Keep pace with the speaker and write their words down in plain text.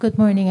Good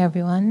morning,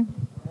 everyone.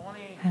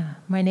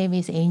 My name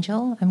is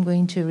Angel. I'm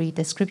going to read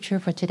the scripture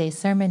for today's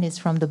sermon. It's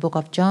from the book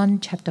of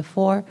John, chapter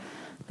 4,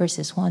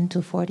 verses 1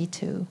 to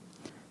 42.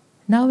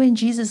 Now when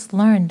Jesus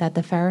learned that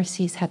the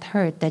Pharisees had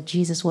heard that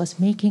Jesus was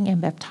making and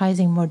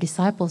baptizing more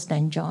disciples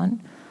than John,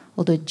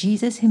 although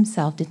Jesus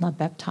himself did not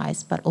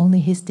baptize, but only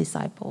his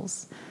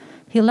disciples,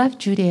 he left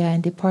Judea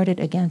and departed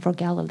again for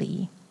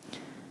Galilee.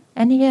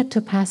 And he had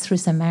to pass through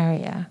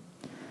Samaria.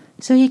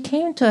 So he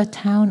came to a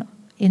town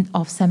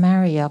of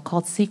Samaria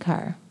called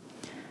Sychar,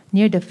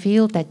 near the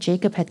field that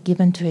Jacob had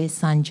given to his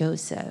son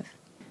Joseph.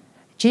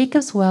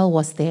 Jacob's well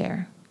was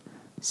there.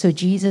 So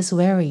Jesus,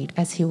 wearied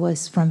as he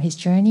was from his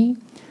journey,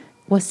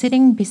 was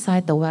sitting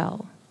beside the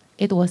well.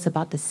 It was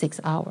about the 6th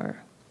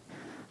hour.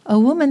 A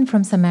woman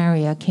from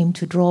Samaria came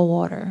to draw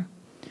water.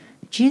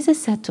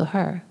 Jesus said to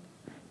her,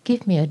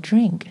 "Give me a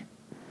drink,"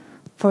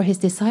 for his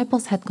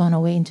disciples had gone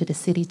away into the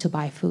city to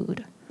buy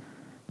food.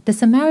 The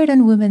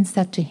Samaritan woman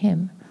said to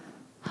him,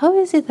 "How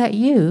is it that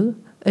you,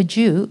 a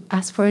Jew,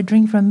 ask for a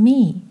drink from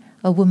me,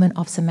 a woman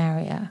of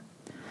Samaria?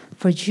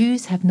 For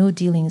Jews have no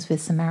dealings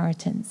with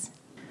Samaritans."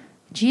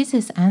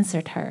 Jesus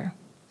answered her,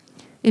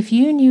 "If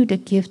you knew the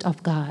gift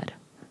of God,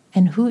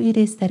 and who it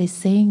is that is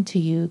saying to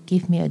you,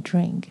 'Give me a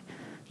drink,'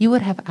 you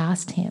would have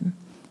asked him,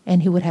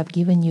 and he would have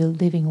given you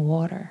living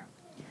water."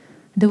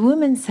 The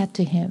woman said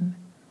to him,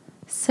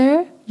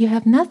 "Sir, you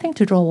have nothing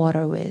to draw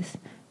water with,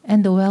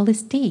 and the well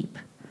is deep.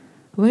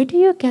 Where do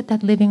you get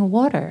that living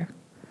water?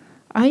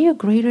 Are you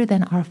greater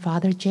than our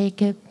father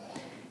Jacob?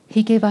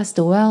 He gave us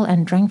the well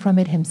and drank from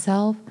it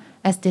himself,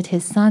 as did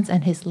his sons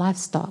and his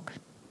livestock."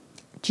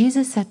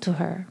 Jesus said to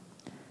her,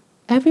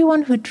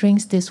 "Everyone who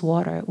drinks this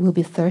water will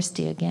be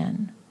thirsty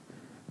again.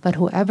 But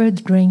whoever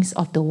drinks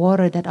of the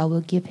water that I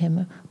will give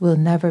him will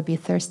never be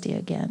thirsty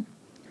again.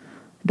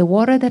 The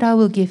water that I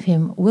will give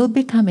him will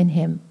become in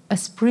him a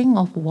spring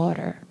of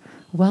water,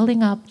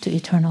 welling up to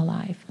eternal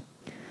life."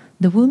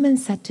 The woman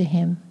said to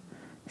him,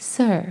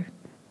 "Sir,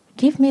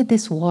 give me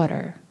this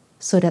water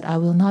so that I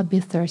will not be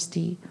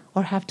thirsty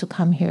or have to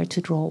come here to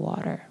draw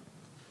water."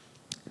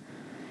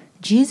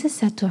 Jesus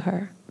said to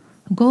her,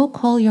 "Go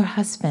call your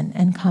husband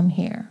and come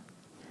here."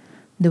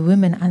 The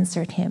woman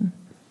answered him,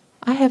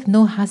 "I have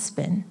no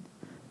husband."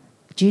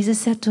 Jesus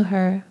said to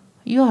her,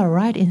 "You are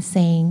right in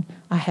saying,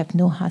 'I have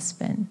no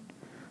husband.'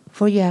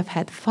 For you have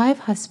had 5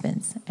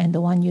 husbands, and the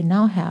one you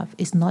now have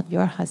is not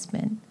your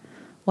husband.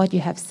 What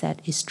you have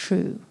said is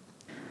true."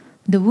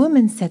 The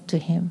woman said to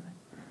him,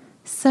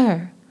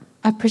 "Sir,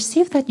 I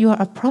perceive that you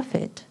are a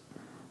prophet.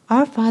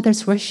 Our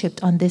fathers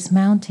worshipped on this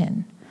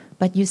mountain,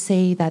 but you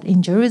say that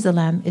in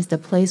Jerusalem is the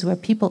place where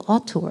people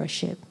ought to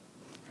worship."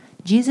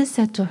 Jesus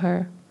said to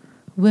her,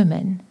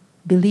 "Woman,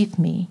 believe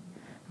me,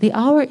 the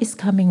hour is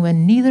coming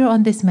when neither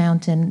on this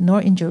mountain nor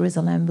in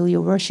Jerusalem will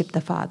you worship the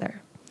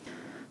Father.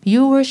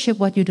 You worship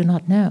what you do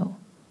not know.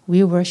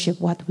 We worship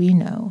what we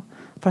know,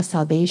 for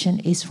salvation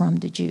is from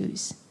the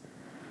Jews.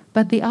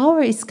 But the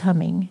hour is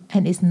coming,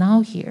 and is now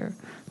here,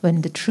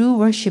 when the true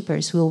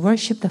worshippers will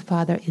worship the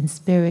Father in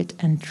spirit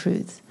and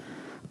truth,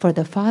 for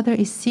the Father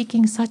is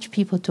seeking such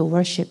people to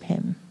worship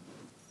him."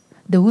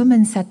 The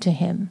woman said to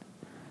him,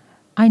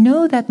 "I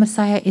know that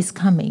Messiah is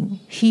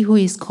coming, he who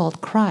is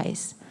called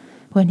Christ.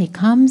 When he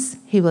comes,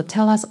 he will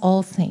tell us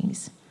all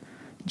things."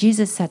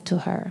 Jesus said to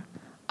her,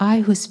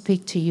 "I who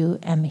speak to you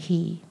am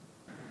he."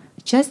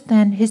 Just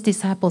then his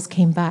disciples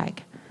came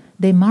back.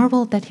 They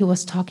marveled that he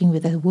was talking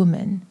with a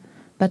woman.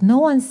 But no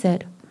one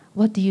said,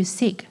 "What do you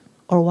seek?"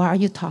 or "Why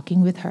are you talking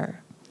with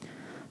her?"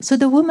 So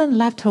the woman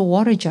left her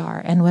water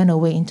jar and went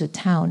away into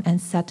town and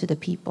said to the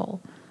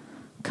people,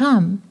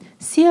 "Come,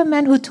 see a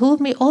man who told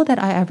me all that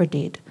I ever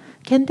did.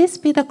 Can this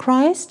be the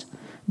Christ?"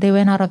 They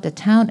went out of the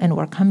town and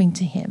were coming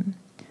to him.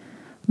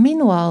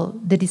 Meanwhile,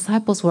 the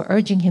disciples were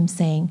urging him,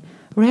 saying,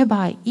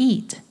 "Rabbi,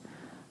 eat."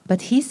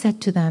 But he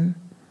said to them,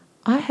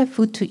 "I have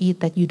food to eat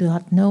that you do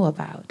not know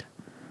about."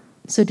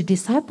 So the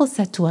disciples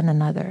said to one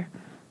another,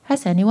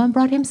 "Has anyone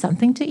brought him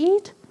something to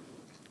eat?"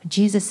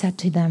 Jesus said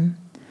to them,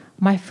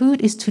 "My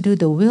food is to do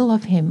the will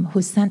of him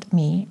who sent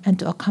me and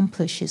to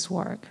accomplish his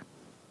work.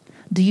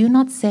 Do you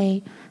not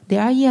say,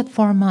 'There are yet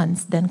 4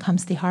 months, then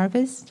comes the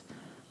harvest'?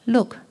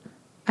 Look,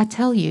 I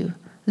tell you,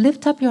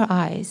 lift up your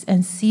eyes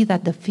and see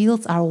that the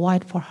fields are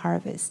white for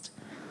harvest.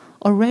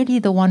 Already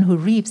the one who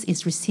reaps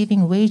is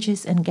receiving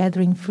wages and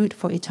gathering fruit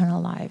for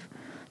eternal life,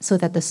 so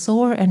that the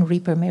sower and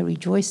reaper may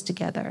rejoice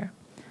together.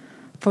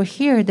 For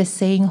here the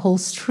saying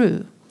holds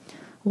true,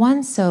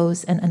 'One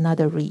sows and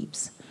another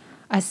reaps.'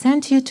 I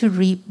sent you to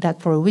reap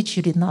that for which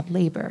you did not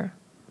labor.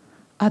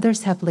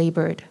 Others have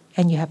labored,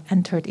 and you have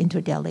entered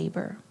into their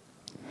labor."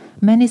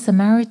 Many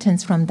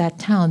Samaritans from that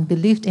town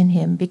believed in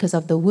him because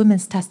of the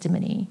woman's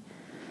testimony.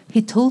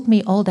 "He told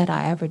me all that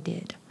I ever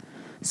did."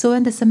 So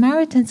when the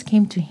Samaritans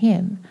came to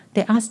him,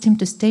 they asked him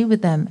to stay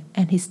with them,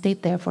 and he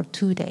stayed there for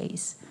 2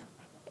 days.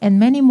 And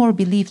many more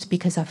believed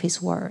because of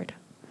his word.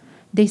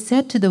 They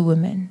said to the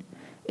woman,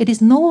 "It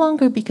is no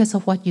longer because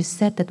of what you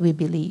said that we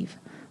believe,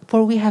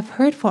 for we have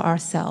heard for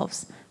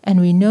ourselves, and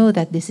we know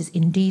that this is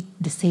indeed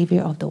the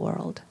Savior of the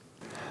world."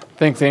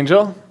 Thanks,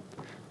 Angel.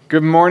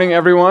 Good morning,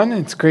 everyone.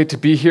 It's great to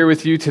be here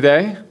with you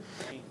today.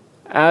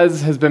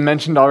 As has been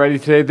mentioned already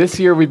today, this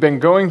year we've been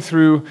going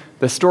through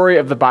the story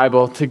of the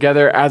Bible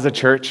together as a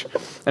church.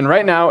 And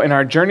right now, in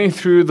our journey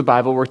through the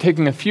Bible, we're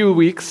taking a few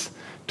weeks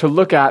to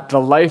look at the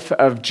life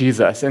of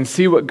Jesus and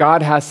see what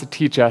God has to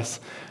teach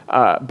us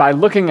by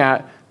looking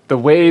at the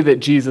way that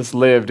Jesus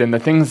lived and the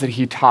things that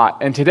he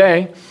taught. And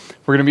today,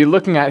 we're going to be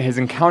looking at his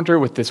encounter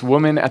with this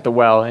woman at the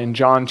well in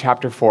John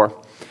chapter 4.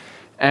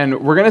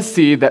 And we're going to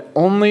see that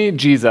only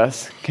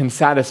Jesus can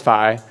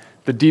satisfy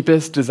the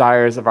deepest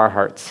desires of our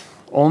hearts.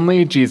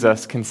 Only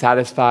Jesus can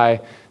satisfy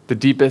the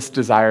deepest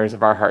desires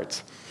of our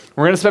hearts.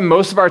 We're going to spend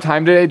most of our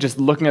time today just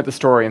looking at the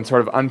story and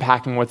sort of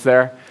unpacking what's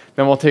there.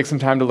 Then we'll take some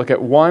time to look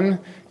at one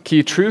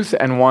key truth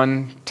and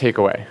one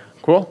takeaway.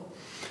 Cool? All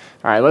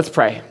right, let's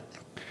pray.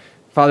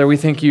 Father, we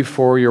thank you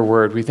for your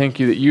word. We thank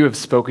you that you have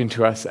spoken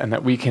to us and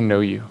that we can know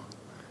you.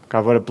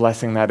 God, what a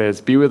blessing that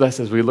is. Be with us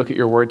as we look at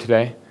your word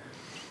today.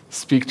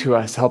 Speak to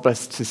us. Help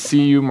us to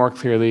see you more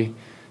clearly,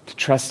 to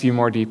trust you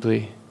more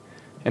deeply,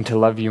 and to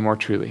love you more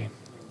truly.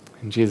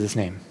 In Jesus'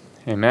 name,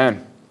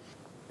 amen.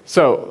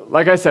 So,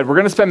 like I said, we're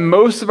going to spend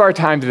most of our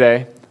time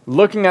today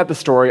looking at the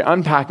story,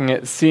 unpacking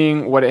it,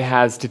 seeing what it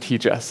has to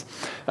teach us.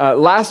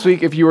 Last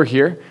week, if you were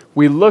here,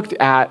 we looked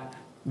at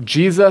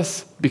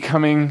Jesus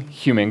becoming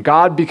human,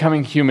 God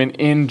becoming human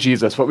in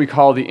Jesus, what we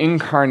call the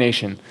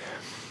incarnation.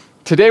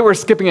 Today, we're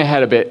skipping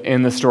ahead a bit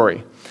in the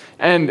story.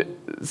 And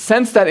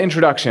since that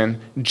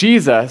introduction,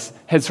 Jesus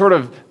had sort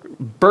of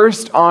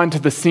burst onto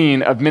the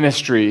scene of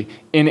ministry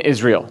in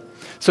Israel.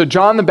 So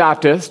John the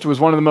Baptist was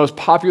one of the most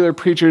popular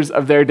preachers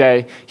of their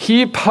day.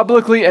 He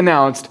publicly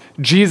announced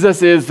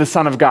Jesus is the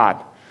Son of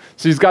God.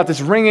 So he's got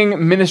this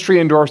ringing ministry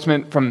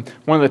endorsement from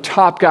one of the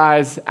top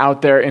guys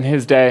out there in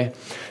his day.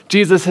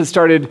 Jesus has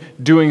started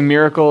doing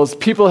miracles.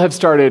 People have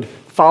started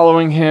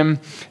following him.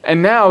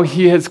 And now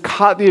he has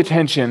caught the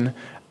attention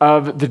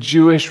of the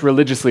Jewish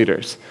religious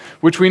leaders,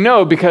 which we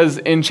know because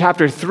in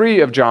chapter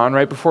 3 of John,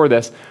 right before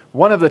this,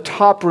 one of the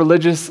top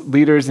religious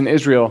leaders in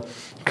Israel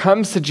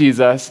comes to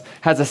Jesus,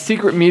 has a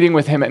secret meeting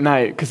with him at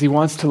night because he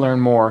wants to learn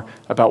more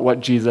about what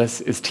Jesus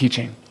is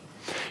teaching.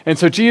 And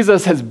so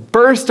Jesus has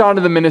burst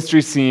onto the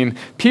ministry scene.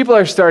 People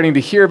are starting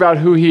to hear about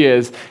who he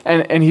is,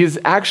 and he's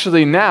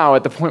actually now,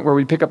 at the point where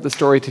we pick up the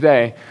story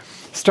today,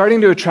 starting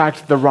to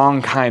attract the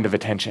wrong kind of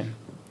attention.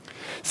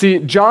 See,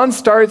 John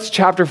starts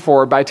chapter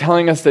 4 by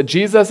telling us that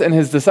Jesus and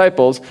his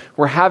disciples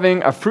were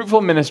having a fruitful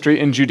ministry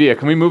in Judea.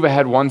 Can we move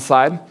ahead one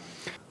slide?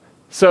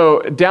 So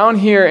down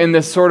here in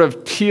this sort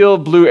of teal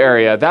blue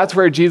area, that's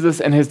where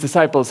Jesus and his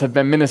disciples have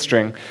been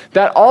ministering.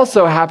 That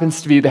also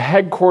happens to be the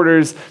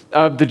headquarters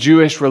of the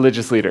Jewish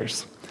religious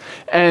leaders.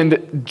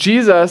 And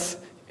Jesus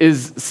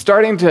is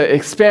starting to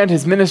expand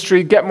his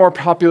ministry, get more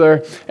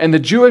popular, and the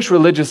Jewish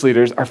religious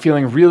leaders are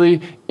feeling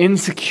really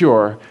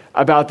insecure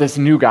about this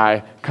new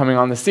guy coming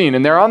on the scene.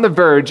 And they're on the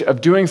verge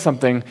of doing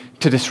something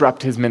to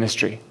disrupt his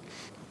ministry.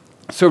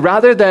 So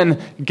rather than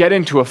get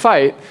into a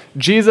fight,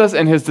 Jesus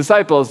and his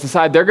disciples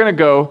decide they're going to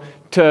go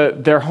to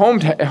their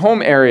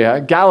home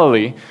area,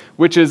 Galilee,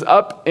 which is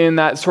up in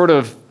that sort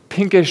of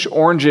pinkish,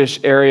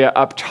 orangish area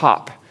up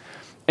top.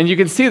 And you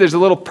can see there's a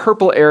little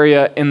purple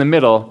area in the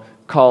middle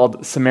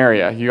called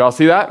Samaria. You all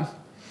see that?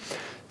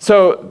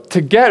 So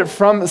to get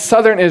from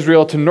southern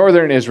Israel to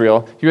northern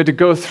Israel, you had to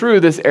go through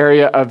this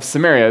area of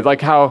Samaria, like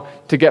how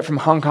to get from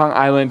Hong Kong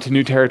Island to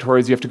New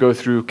Territories, you have to go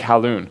through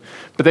Kowloon.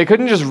 But they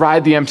couldn't just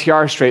ride the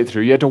MTR straight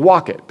through. You had to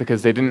walk it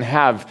because they didn't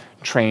have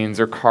trains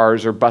or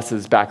cars or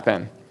buses back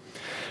then.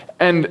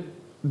 And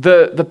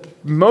the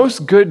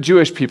most good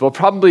Jewish people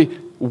probably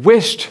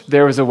wished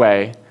there was a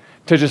way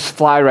to just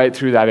fly right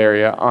through that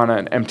area on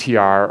an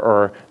MTR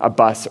or a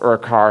bus or a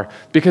car,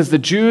 because the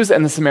Jews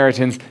and the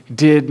Samaritans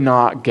did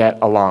not get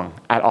along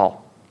at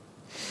all.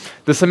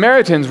 The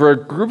Samaritans were a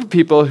group of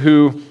people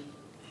who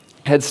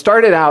had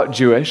started out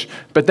Jewish,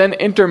 but then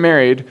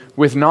intermarried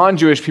with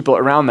non-Jewish people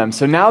around them.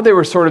 So now they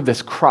were sort of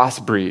this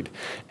crossbreed.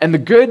 And the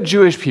good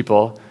Jewish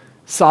people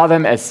saw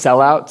them as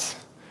sellouts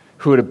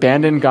who had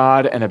abandoned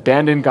God and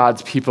abandoned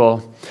God's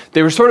people.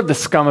 They were sort of the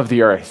scum of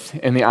the earth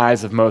in the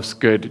eyes of most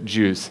good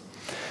Jews.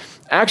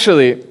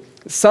 Actually,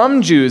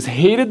 some Jews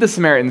hated the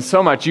Samaritans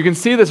so much. You can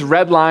see this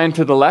red line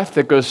to the left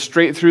that goes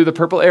straight through the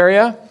purple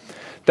area.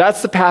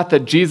 That's the path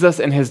that Jesus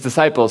and his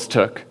disciples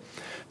took.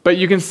 But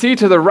you can see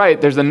to the right,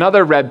 there's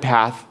another red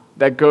path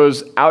that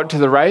goes out to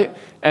the right.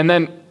 And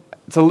then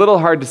it's a little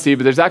hard to see,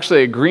 but there's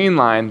actually a green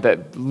line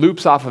that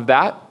loops off of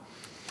that.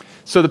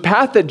 So the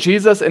path that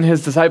Jesus and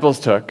his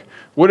disciples took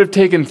would have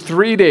taken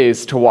 3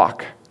 days to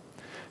walk.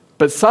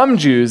 But some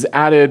Jews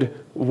added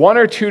 1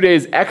 or 2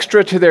 days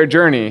extra to their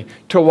journey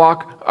to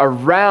walk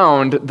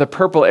around the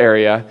purple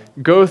area,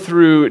 go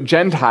through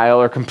Gentile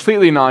or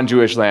completely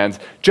non-Jewish lands,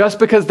 just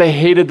because they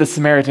hated the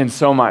Samaritans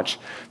so much.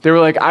 They were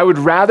like, I would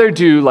rather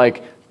do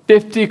like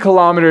 50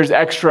 kilometers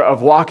extra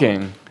of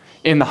walking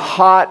in the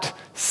hot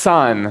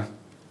sun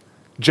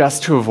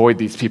just to avoid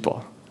these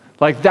people.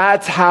 Like,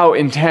 that's how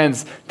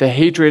intense the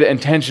hatred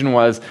and tension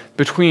was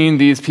between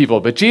these people.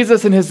 But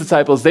Jesus and his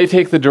disciples, they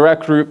take the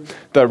direct route,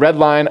 the red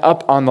line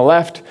up on the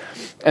left,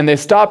 and they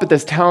stop at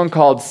this town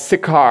called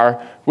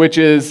Sychar, which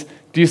is,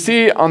 do you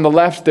see on the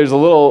left, there's a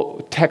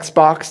little text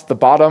box, the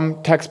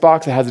bottom text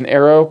box, it has an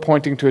arrow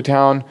pointing to a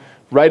town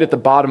right at the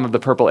bottom of the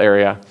purple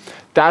area.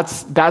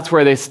 That's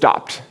where they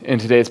stopped in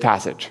today's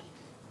passage.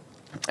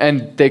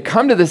 And they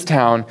come to this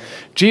town.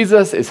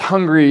 Jesus is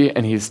hungry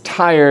and he's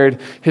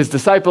tired. His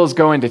disciples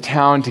go into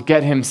town to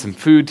get him some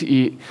food to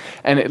eat,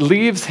 and it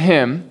leaves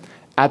him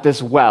at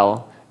this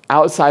well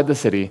outside the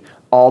city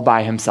all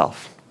by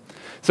himself.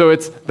 So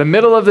it's the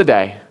middle of the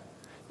day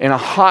in a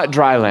hot,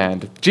 dry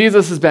land.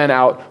 Jesus has been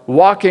out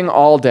walking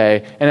all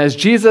day, and as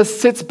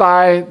Jesus sits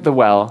by the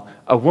well,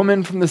 a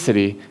woman from the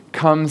city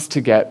comes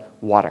to get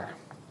water,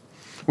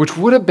 which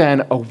would have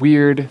been a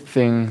weird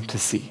thing to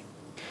see.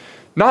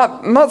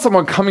 Not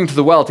someone coming to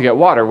the well to get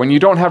water. When you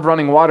don't have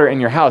running water in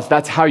your house,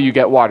 that's how you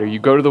get water. You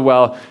go to the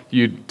well,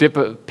 you dip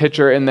a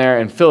pitcher in there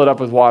and fill it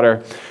up with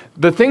water.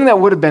 The thing that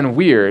would have been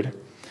weird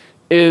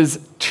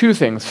is two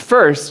things.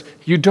 First,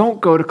 you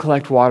don't go to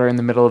collect water in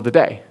the middle of the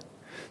day.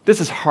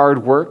 This is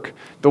hard work.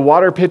 The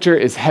water pitcher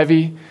is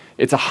heavy.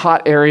 It's a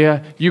hot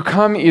area. You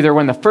come either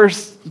when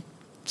the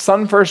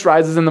sun first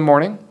rises in the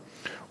morning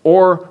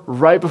or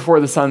right before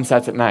the sun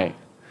sets at night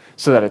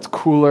so that it's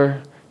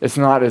cooler. It's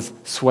not as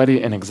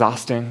sweaty and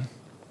exhausting.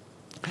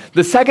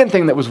 The second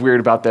thing that was weird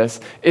about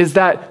this is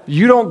that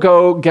you don't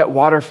go get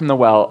water from the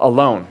well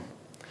alone.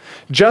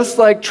 Just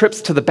like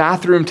trips to the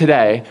bathroom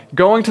today,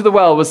 going to the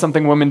well was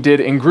something women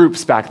did in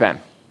groups back then.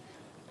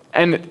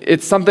 And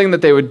it's something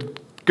that they would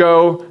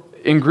go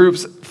in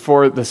groups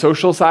for the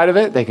social side of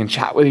it. They can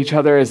chat with each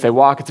other as they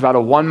walk. It's about a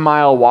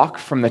 1-mile walk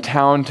from the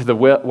town to the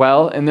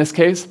well in this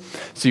case,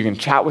 so you can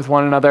chat with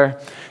one another.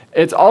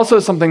 It's also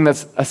something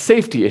that's a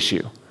safety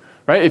issue.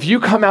 Right? If you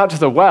come out to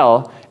the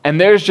well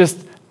and there's just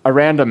a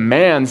random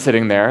man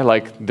sitting there,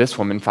 like this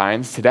woman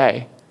finds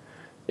today,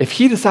 if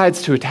he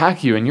decides to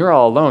attack you and you're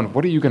all alone,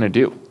 what are you going to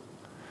do?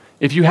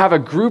 If you have a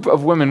group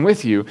of women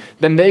with you,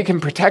 then they can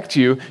protect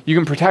you, you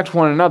can protect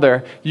one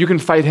another, you can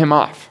fight him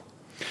off.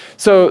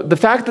 So the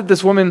fact that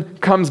this woman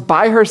comes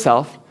by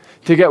herself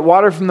to get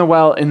water from the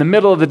well in the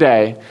middle of the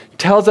day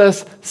tells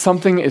us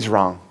something is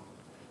wrong.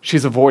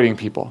 She's avoiding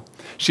people.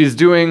 She's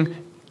doing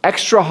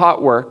extra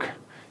hot work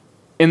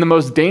in the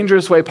most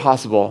dangerous way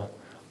possible,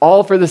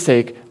 all for the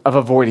sake of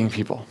avoiding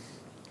people.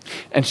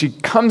 And she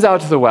comes out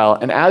to the well,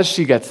 and as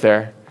she gets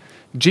there,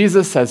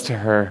 Jesus says to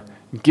her,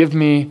 "Give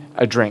me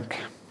a drink."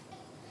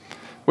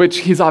 Which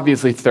he's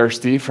obviously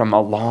thirsty from a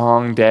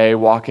long day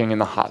walking in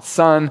the hot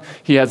sun.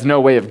 He has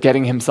no way of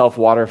getting himself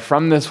water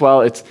from this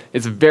well. It's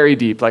very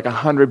deep, like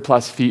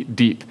 100+ feet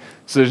deep.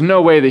 So there's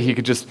no way that he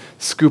could just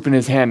scoop in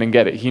his hand and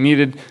get it. He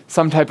needed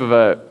some type of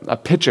a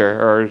pitcher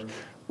or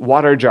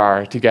water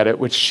jar to get it,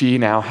 which she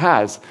now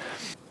has.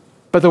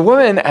 But the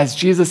woman, as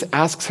Jesus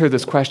asks her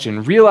this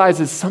question,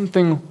 realizes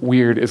something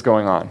weird is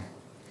going on.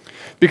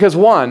 Because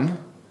one,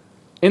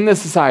 in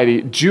this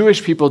society,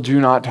 Jewish people do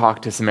not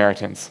talk to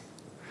Samaritans.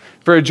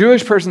 For a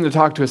Jewish person to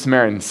talk to a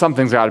Samaritan,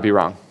 something's got to be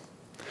wrong.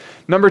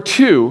 Number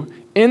two,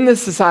 in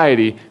this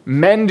society,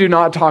 men do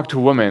not talk to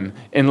women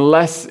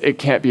unless it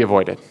can't be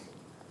avoided.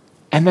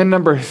 And then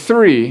number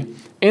three,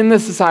 in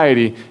this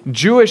society,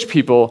 Jewish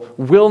people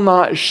will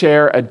not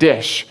share a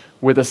dish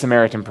with a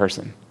Samaritan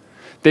person.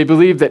 They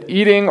believe that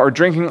eating or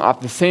drinking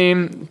off the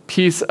same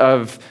piece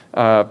of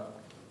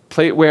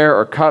plateware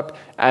or cup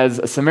as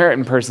a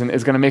Samaritan person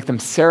is going to make them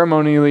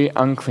ceremonially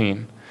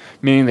unclean,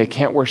 meaning they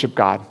can't worship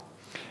God.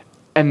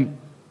 And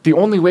the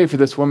only way for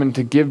this woman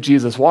to give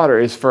Jesus water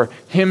is for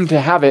him to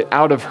have it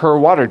out of her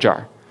water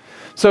jar.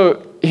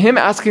 So him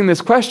asking this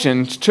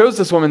question shows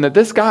this woman that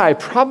this guy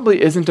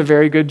probably isn't a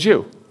very good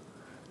Jew.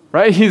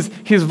 Right? He's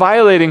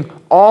violating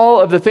all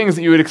of the things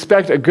that you would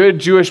expect a good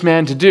Jewish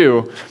man to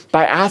do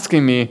by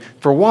asking me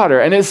for water.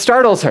 And it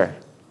startles her.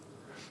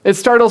 It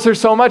startles her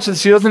so much that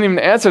she doesn't even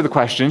answer the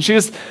question. She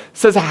just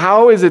says,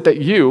 "How is it that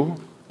you,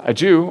 a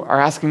Jew, are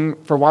asking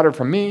for water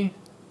from me,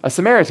 a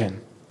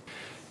Samaritan?"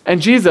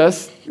 And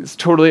Jesus is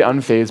totally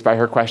unfazed by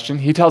her question.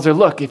 He tells her,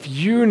 "Look, if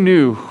you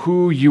knew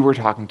who you were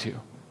talking to,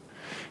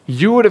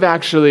 you would have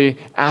actually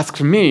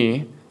asked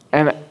me,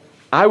 and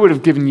I would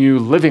have given you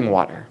living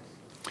water."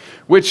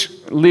 Which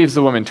leaves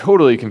the woman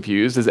totally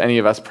confused, as any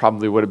of us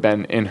probably would have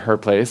been in her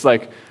place.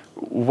 Like,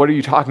 what are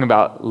you talking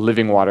about,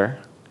 living water?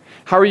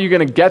 How are you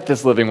going to get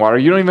this living water?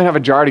 You don't even have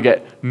a jar to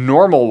get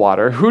normal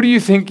water. Who do you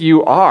think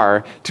you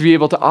are to be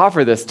able to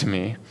offer this to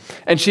me?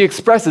 And she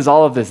expresses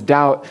all of this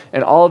doubt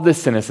and all of this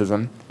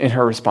cynicism in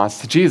her response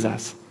to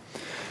Jesus.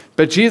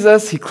 But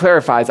Jesus, he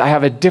clarifies, "I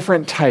have a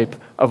different type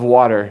of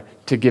water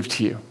to give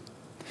to you.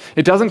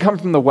 It doesn't come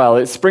from the well.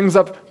 It springs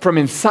up from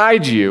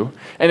inside you,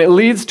 and it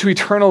leads to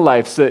eternal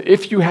life, so that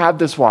if you have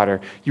this water,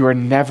 you are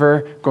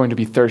never going to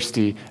be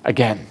thirsty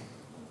again."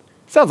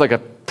 Sounds like a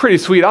pretty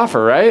sweet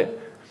offer, right?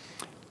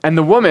 And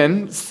the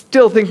woman,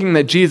 still thinking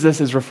that Jesus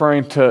is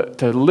referring to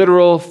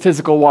literal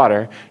physical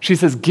water, she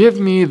says, "Give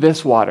me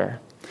this water,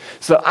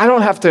 so I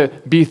don't have to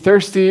be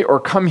thirsty or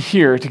come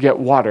here to get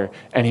water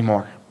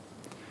anymore."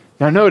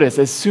 Now notice,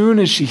 as soon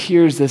as she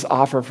hears this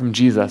offer from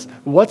Jesus,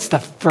 what's the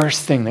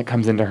first thing that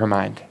comes into her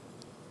mind?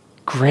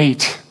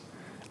 Great.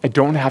 I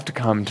don't have to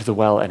come to the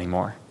well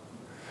anymore.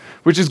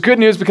 Which is good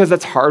news because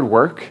that's hard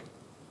work.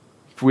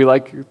 We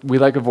like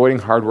avoiding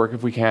hard work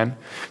if we can.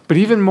 But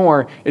even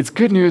more, it's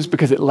good news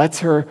because it lets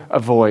her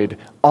avoid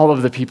all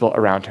of the people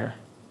around her.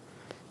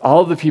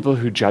 All of the people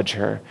who judge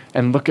her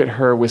and look at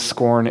her with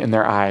scorn in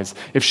their eyes.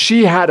 If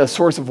she had a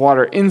source of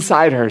water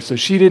inside her so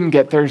she didn't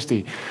get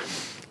thirsty,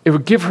 it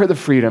would give her the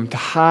freedom to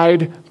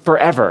hide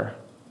forever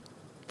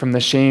from the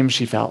shame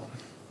she felt.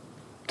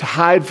 To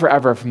hide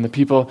forever from the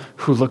people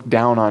who look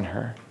down on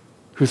her,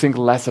 who think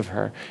less of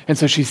her. And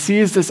so she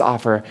sees this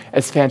offer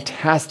as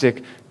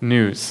fantastic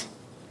news.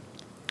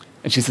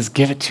 And she says,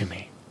 give it to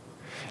me.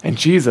 And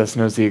Jesus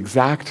knows the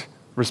exact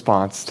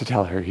response to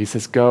tell her. He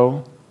says,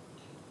 go,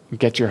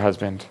 get your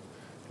husband,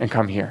 and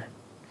come here.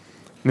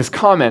 And this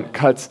comment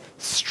cuts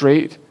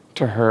straight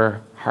to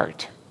her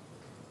heart.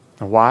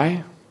 And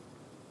why?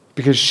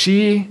 Because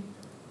she,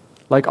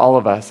 like all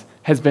of us,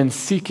 has been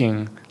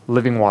seeking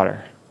living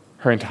water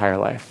her entire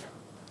life.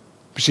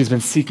 But she's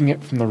been seeking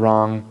it from the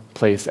wrong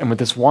place. And with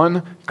this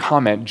one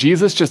comment,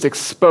 Jesus just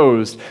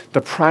exposed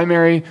the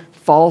primary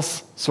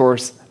false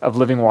source of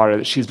living water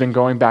that she's been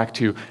going back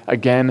to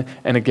again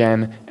and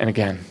again and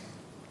again.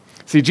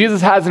 See,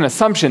 Jesus has an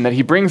assumption that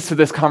he brings to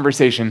this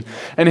conversation,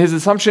 and his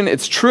assumption,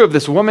 it's true of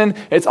this woman,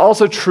 it's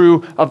also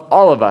true of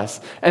all of us.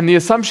 And the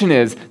assumption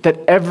is that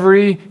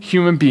every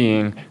human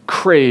being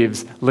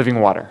craves living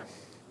water.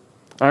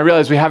 And I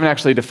realize we haven't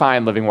actually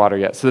defined living water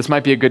yet, so this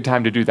might be a good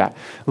time to do that.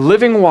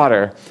 Living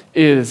water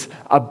is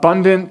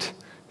abundant,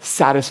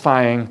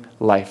 satisfying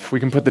life. We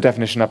can put the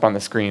definition up on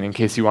the screen in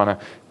case you want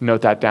to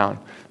note that down.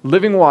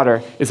 Living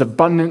water is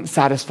abundant,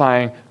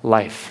 satisfying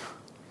life.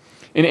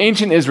 In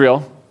ancient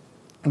Israel,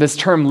 this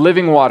term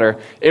living water,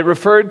 it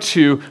referred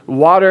to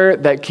water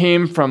that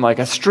came from like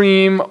a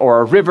stream or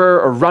a river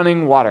or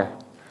running water.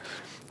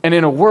 And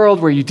in a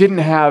world where you didn't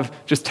have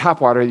just tap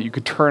water that you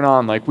could turn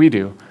on like we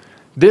do,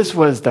 this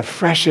was the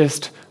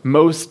freshest,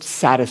 most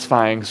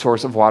satisfying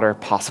source of water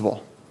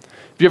possible.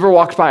 If you ever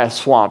walked by a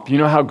swamp, you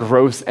know how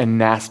gross and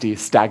nasty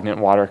stagnant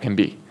water can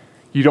be.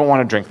 You don't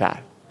want to drink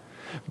that.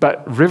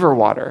 But river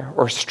water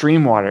or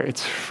stream water,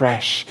 it's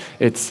fresh.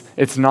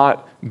 It's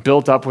not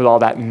built up with all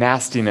that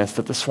nastiness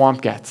that the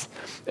swamp gets.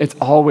 It's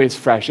always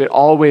fresh. It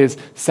always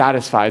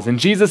satisfies. And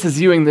Jesus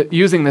is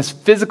using this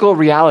physical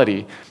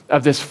reality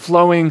of this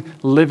flowing,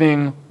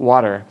 living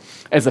water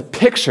as a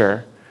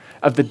picture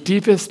of the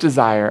deepest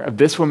desire of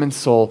this woman's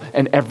soul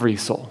and every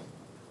soul.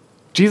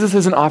 Jesus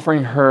isn't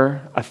offering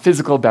her a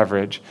physical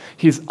beverage.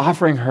 He's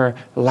offering her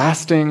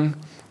lasting,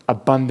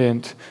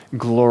 abundant,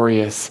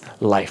 glorious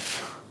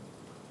life.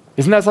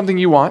 Isn't that something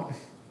you want?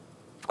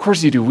 Of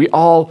course you do. We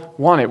all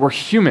want it. We're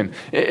human.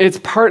 It's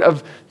part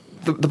of,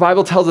 the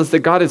Bible tells us that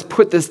God has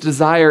put this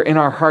desire in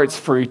our hearts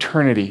for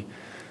eternity.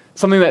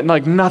 Something that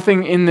like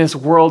nothing in this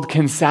world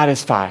can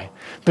satisfy.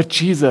 But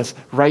Jesus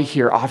right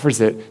here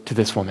offers it to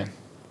this woman.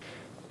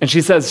 And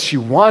she says she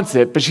wants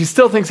it, but she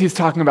still thinks he's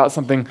talking about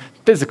something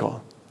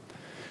physical.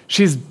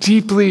 She's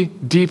deeply,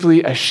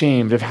 deeply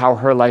ashamed of how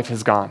her life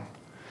has gone.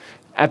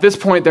 At this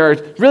point, there are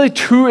really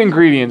two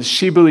ingredients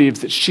she believes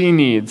that she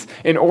needs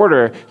in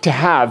order to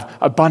have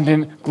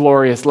abundant,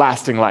 glorious,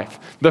 lasting life.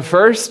 The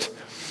first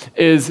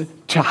is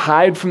to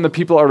hide from the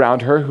people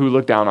around her who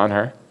look down on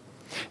her.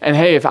 And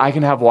hey, if I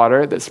can have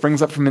water that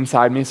springs up from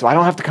inside me so I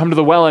don't have to come to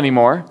the well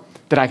anymore,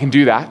 then I can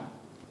do that.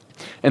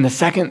 And the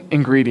second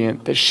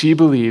ingredient that she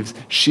believes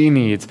she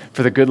needs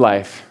for the good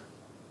life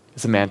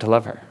is a man to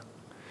love her.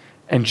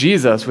 And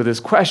Jesus, with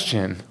his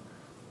question,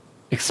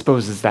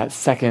 exposes that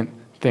second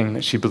thing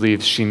that she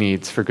believes she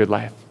needs for good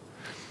life.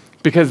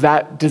 Because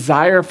that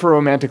desire for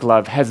romantic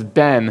love has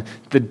been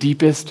the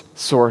deepest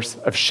source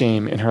of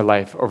shame in her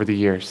life over the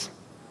years.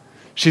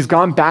 She's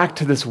gone back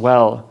to this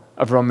well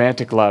of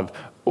romantic love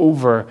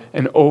over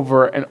and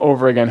over and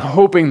over again,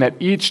 hoping that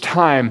each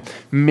time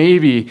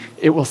maybe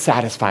it will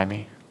satisfy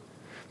me.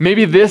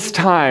 Maybe this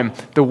time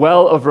the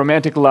well of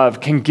romantic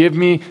love can give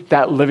me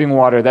that living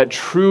water, that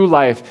true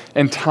life,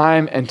 and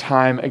time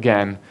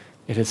again,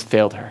 it has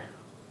failed her.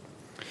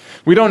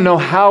 We don't know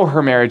how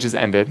her marriages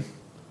ended,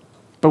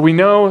 but we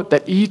know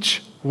that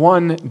each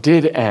one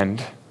did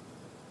end.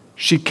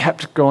 She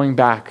kept going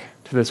back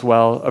to this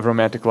well of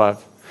romantic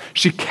love.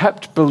 She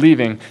kept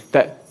believing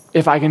that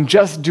if I can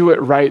just do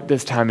it right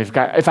this time,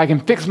 if I can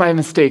fix my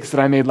mistakes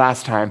that I made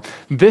last time,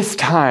 this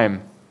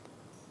time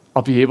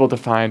I'll be able to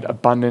find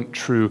abundant,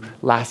 true,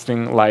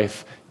 lasting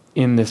life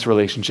in this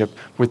relationship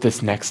with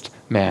this next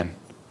man.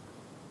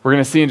 We're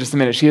going to see in just a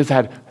minute, she has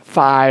had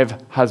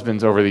 5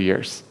 husbands over the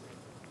years.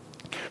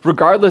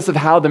 Regardless of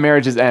how the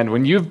marriages end,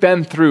 when you've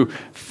been through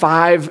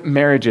 5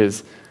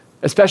 marriages,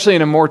 especially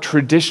in a more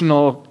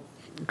traditional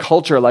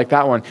culture like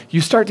that one,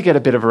 you start to get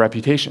a bit of a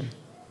reputation.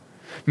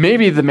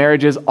 Maybe the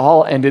marriages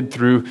all ended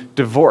through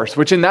divorce,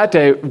 which in that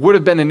day would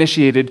have been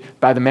initiated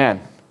by the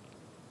man.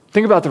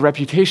 Think about the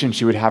reputation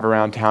she would have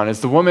around town as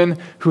the woman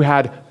who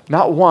had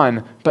not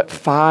 1, but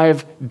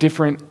 5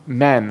 different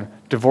men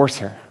divorce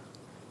her.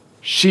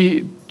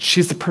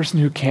 She's the person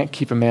who can't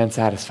keep a man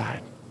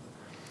satisfied.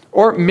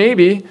 Or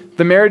maybe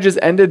the marriages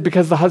ended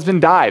because the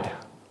husband died.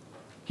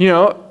 You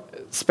know,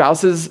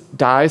 spouses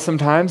die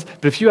sometimes,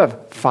 but if you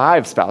have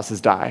 5 spouses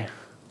die,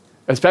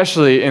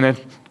 especially in a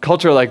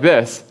culture like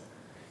this,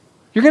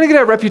 you're going to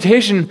get a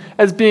reputation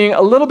as being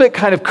a little bit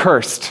kind of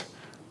cursed,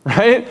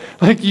 right?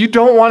 Like, you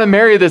don't want to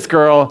marry this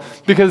girl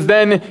because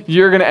then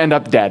you're going to end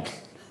up dead.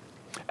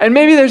 And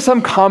maybe there's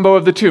some combo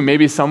of the two.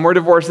 Maybe some were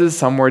divorces,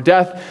 some were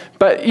death.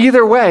 But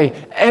either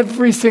way,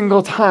 every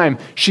single time,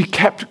 she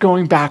kept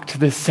going back to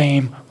the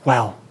same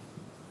well,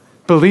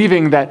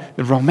 believing that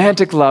the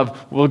romantic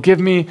love will give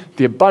me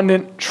the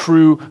abundant,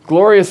 true,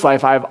 glorious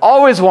life I've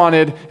always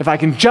wanted if I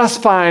can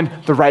just find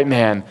the right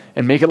man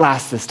and make it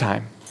last this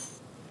time.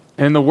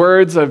 And in the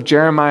words of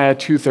Jeremiah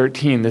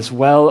 2:13, this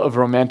well of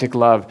romantic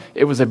love,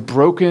 it was a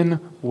broken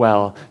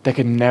well that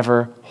could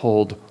never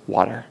hold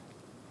water.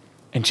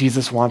 And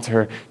Jesus wants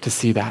her to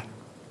see that.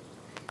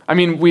 I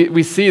mean,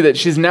 we see that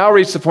she's now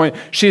reached the point,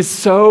 she's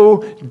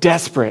so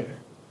desperate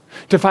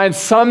to find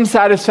some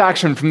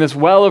satisfaction from this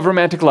well of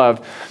romantic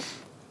love,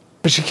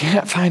 but she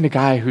can't find a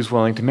guy who's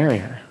willing to marry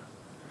her.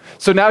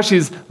 So now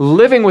she's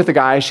living with a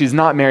guy she's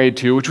not married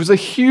to, which was a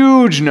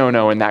huge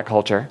no-no in that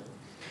culture.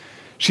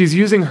 She's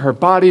using her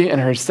body and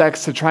her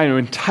sex to try to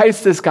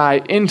entice this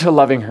guy into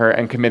loving her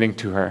and committing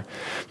to her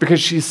because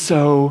she's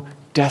so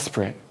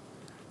desperate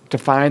to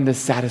find this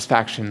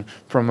satisfaction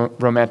from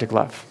romantic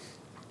love.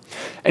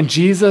 And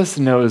Jesus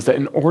knows that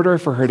in order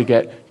for her to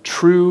get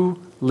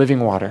true living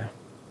water,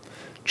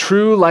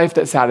 true life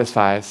that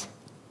satisfies,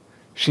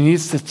 she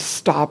needs to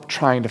stop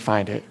trying to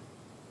find it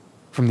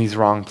from these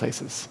wrong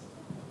places.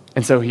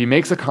 And so he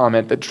makes a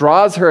comment that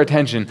draws her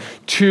attention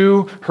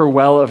to her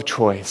well of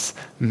choice,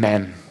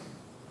 men.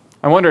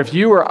 I wonder if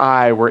you or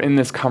I were in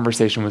this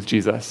conversation with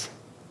Jesus,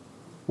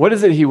 what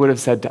is it he would have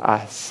said to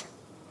us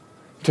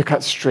to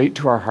cut straight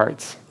to our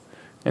hearts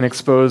and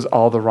expose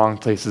all the wrong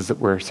places that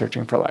we're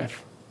searching for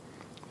life?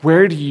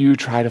 Where do you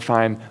try to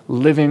find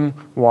living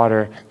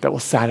water that will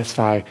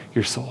satisfy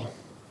your soul?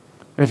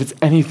 And if it's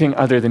anything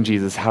other than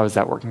Jesus, how is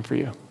that working for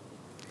you?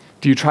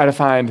 Do you try to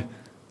find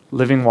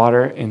living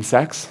water in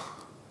sex?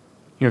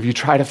 You know, if you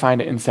try to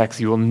find it in sex,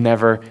 you will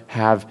never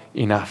have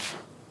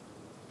enough.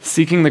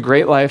 Seeking the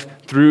great life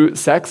through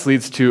sex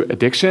leads to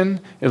addiction,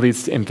 it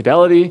leads to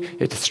infidelity,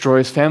 it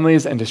destroys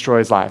families and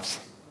destroys lives.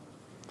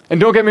 And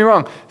don't get me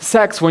wrong,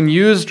 sex, when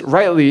used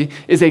rightly,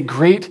 is a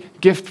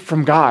great gift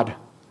from God,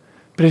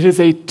 but it is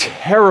a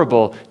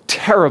terrible,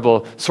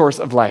 terrible source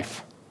of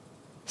life.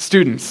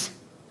 Students,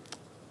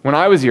 when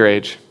I was your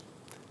age,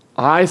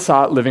 I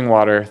sought living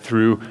water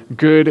through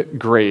good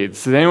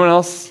grades. Does anyone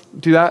else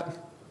do that?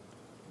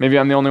 Maybe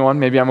I'm the only one,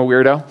 maybe I'm a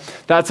weirdo.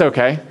 That's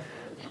okay.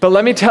 But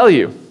let me tell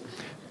you,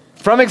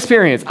 from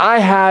experience, I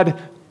had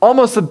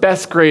almost the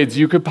best grades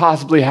you could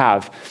possibly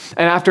have.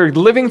 And after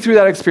living through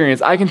that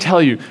experience, I can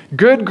tell you,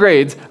 good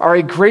grades are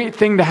a great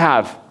thing to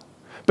have,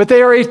 but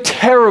they are a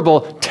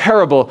terrible,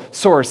 terrible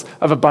source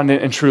of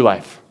abundant and true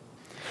life.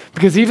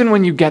 Because even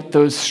when you get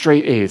those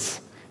straight A's,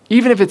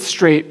 even if it's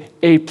straight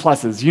A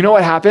pluses, you know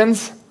what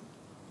happens?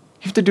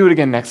 You have to do it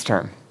again next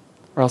term,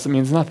 or else it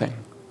means nothing.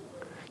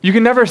 You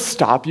can never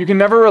stop, you can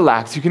never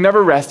relax, you can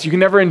never rest, you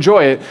can never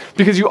enjoy it,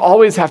 because you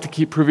always have to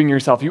keep proving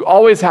yourself. You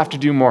always have to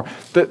do more.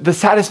 The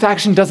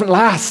satisfaction doesn't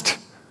last.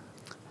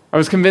 I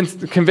was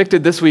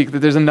convicted this week that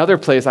there's another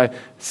place I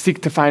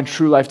seek to find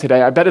true life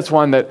today. I bet it's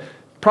one that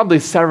probably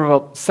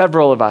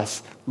several of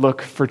us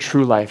look for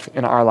true life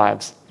in our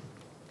lives.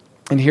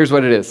 And here's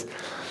what it is.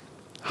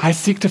 I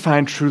seek to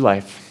find true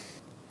life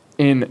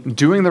in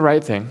doing the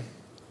right thing,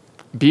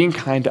 being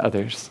kind to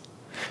others,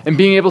 and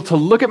being able to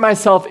look at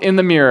myself in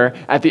the mirror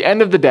at the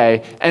end of the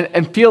day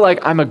and feel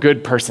like I'm a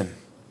good person.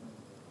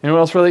 Anyone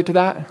else relate to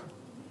that?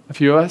 A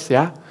few of us,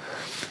 yeah?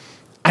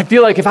 I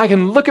feel like if I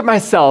can look at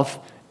myself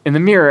in the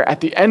mirror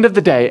at the end of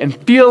the day and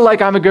feel like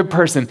I'm a good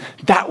person,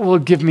 that will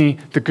give me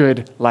the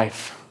good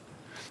life.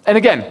 And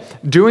again,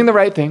 doing the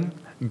right thing,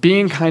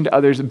 being kind to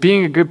others,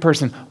 being a good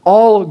person,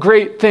 all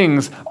great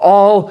things,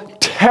 all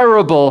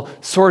terrible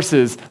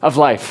sources of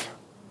life.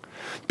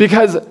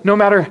 Because no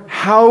matter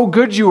how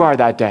good you are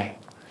that day,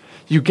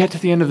 you get to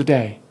the end of the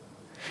day,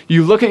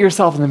 you look at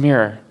yourself in the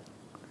mirror,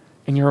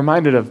 and you're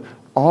reminded of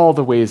all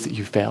the ways that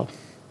you failed.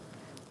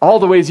 All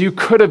the ways you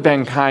could have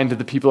been kind to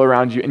the people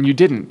around you, and you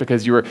didn't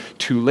because you were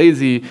too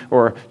lazy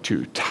or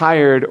too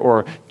tired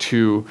or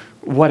too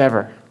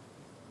whatever.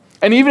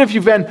 And even if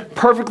you've been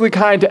perfectly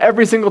kind to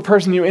every single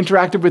person you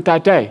interacted with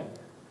that day,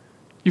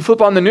 you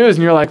flip on the news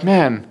and you're like,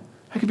 man,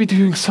 I could be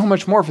doing so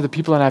much more for the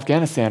people in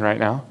Afghanistan right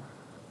now.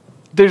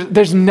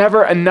 There's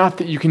never enough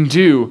that you can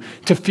do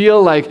to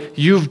feel like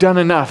you've done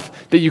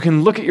enough, that you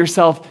can look at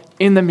yourself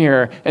in the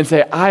mirror and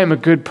say, I am a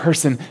good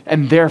person,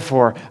 and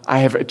therefore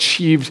I have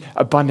achieved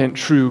abundant,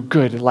 true,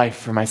 good life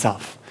for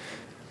myself.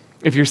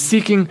 If you're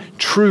seeking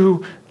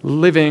true,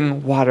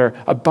 living water,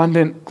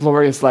 abundant,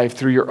 glorious life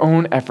through your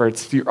own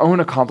efforts, through your own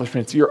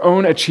accomplishments, your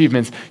own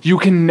achievements, you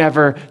can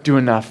never do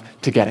enough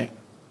to get it.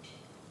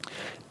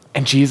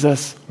 And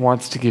Jesus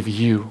wants to give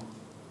you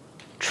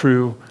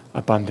true,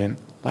 abundant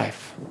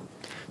life.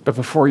 But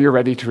before you're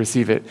ready to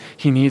receive it,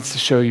 he needs to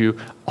show you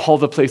all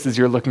the places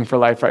you're looking for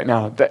life right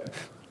now that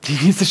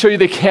He needs to show you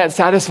they can't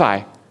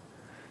satisfy.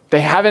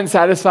 They haven't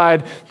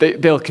satisfied.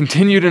 They'll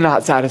continue to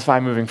not satisfy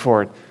moving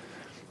forward.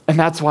 And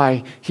that's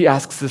why he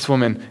asks this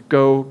woman,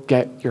 go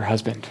get your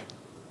husband.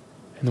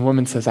 And the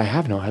woman says, I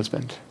have no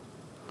husband.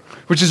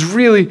 Which is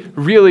really,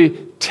 really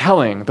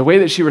telling, the way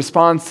that she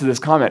responds to this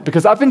comment.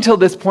 Because up until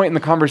this point in the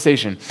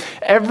conversation,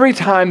 every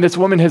time this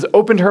woman has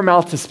opened her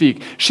mouth to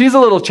speak, she's a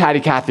little chatty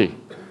Cathy.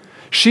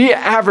 She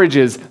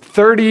averages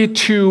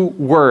 32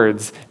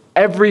 words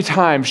every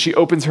time she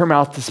opens her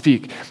mouth to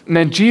speak. And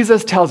then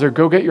Jesus tells her,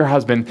 go get your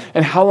husband.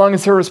 And how long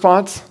is her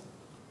response?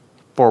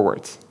 4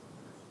 words.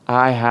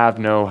 I have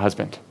no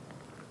husband.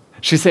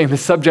 She's saying the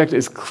subject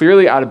is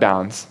clearly out of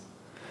bounds.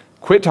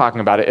 Quit talking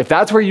about it. If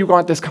that's where you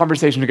want this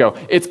conversation to go,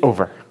 it's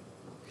over.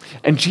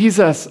 And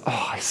Jesus,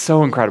 is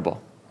so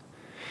incredible.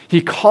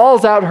 He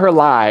calls out her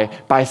lie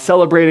by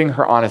celebrating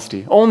her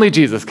honesty. Only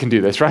Jesus can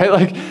do this, right?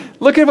 Like,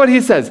 look at what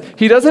he says.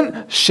 He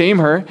doesn't shame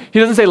her. He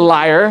doesn't say,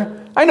 liar.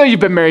 I know you've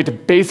been married to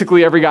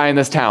basically every guy in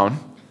this town.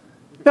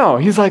 No,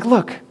 he's like,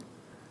 look,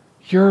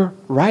 you're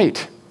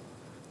right.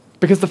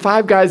 Because the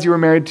 5 guys you were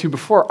married to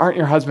before aren't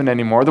your husband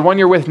anymore. The one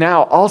you're with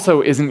now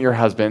also isn't your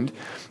husband.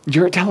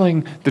 You're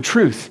telling the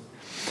truth.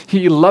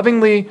 He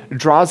lovingly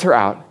draws her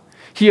out.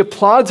 He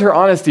applauds her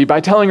honesty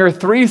by telling her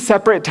 3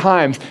 separate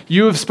times,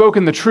 you have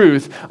spoken the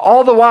truth,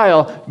 all the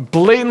while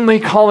blatantly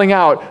calling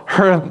out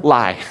her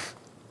lie.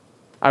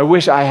 I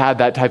wish I had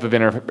that type of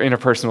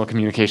interpersonal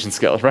communication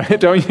skills, right?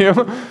 Don't you?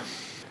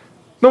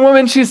 The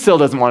woman, she still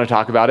doesn't want to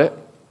talk about it.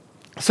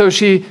 So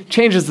she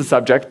changes the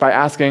subject by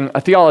asking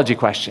a theology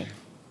question.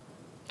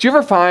 Do you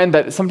ever find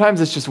that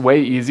sometimes it's just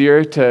way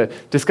easier to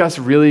discuss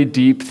really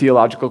deep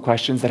theological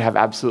questions that have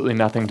absolutely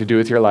nothing to do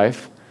with your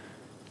life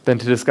than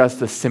to discuss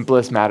the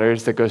simplest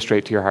matters that go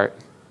straight to your heart?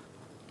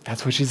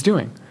 That's what she's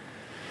doing.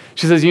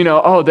 She says,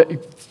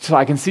 so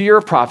I can see you're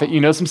a prophet. You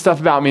know some stuff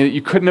about me that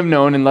you couldn't have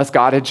known unless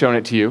God had shown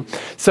it to you.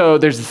 So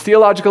there's this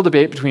theological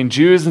debate between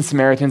Jews and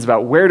Samaritans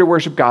about where to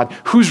worship God.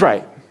 Who's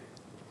right?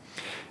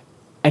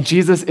 And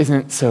Jesus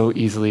isn't so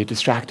easily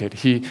distracted.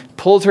 He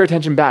pulls her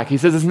attention back. He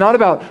says, it's not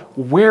about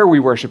where we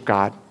worship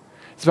God.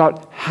 It's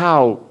about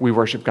how we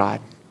worship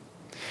God.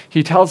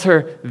 He tells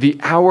her, the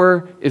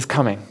hour is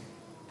coming.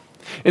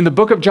 In the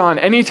book of John,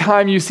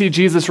 anytime you see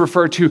Jesus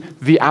refer to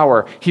the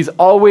hour, he's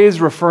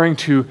always referring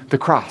to the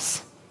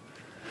cross.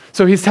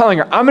 So he's telling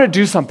her, I'm going to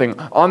do something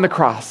on the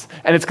cross,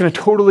 and it's going to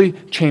totally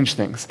change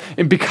things.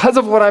 And because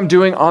of what I'm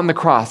doing on the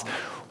cross,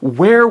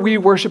 where we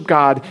worship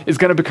God is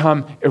going to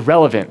become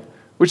irrelevant,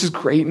 which is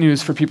great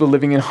news for people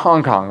living in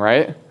Hong Kong,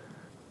 right?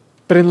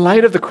 But in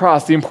light of the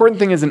cross, the important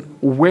thing isn't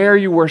where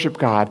you worship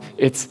God,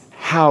 it's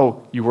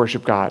how you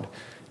worship God.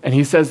 And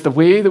he says the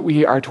way that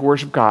we are to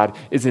worship God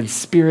is in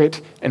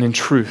spirit and in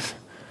truth.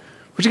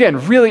 Which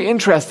again, really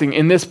interesting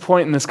in this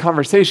point in this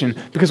conversation,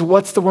 because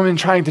what's the woman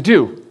trying to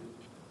do?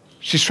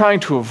 She's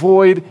trying to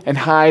avoid and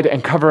hide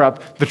and cover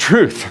up the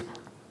truth.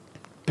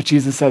 But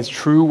Jesus says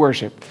true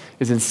worship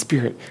is in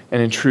spirit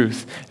and in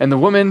truth. And the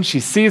woman,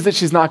 she sees that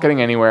she's not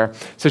getting anywhere.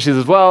 So she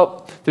says,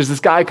 well, there's this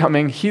guy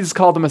coming. He's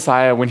called the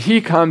Messiah. When he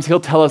comes, he'll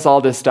tell us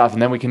all this stuff,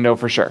 and then we can know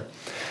for sure.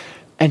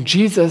 And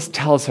Jesus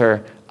tells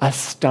her a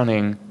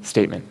stunning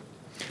statement.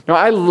 Now,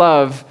 I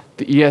love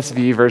the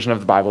ESV version of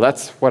the Bible.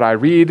 That's what I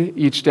read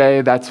each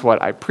day. That's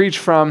what I preach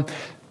from.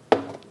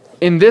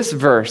 In this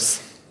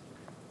verse,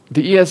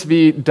 the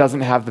ESV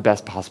doesn't have the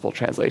best possible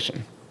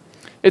translation.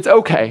 It's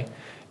okay.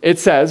 It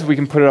says, we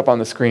can put it up on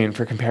the screen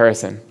for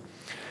comparison.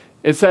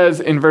 It says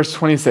in verse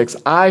 26,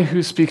 I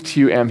who speak to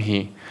you am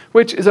he,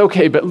 which is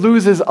okay, but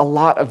loses a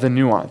lot of the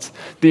nuance.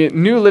 The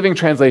New Living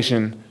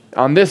Translation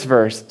on this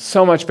verse,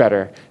 so much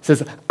better. It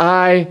says,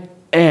 I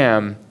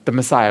am the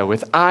Messiah,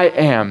 with I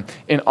am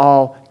in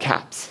all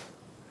caps.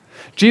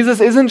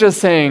 Jesus isn't just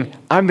saying,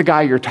 I'm the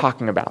guy you're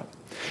talking about.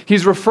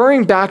 He's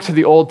referring back to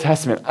the Old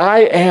Testament.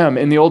 I am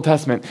in the Old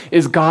Testament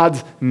is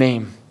God's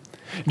name.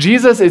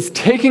 Jesus is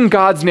taking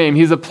God's name,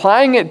 he's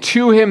applying it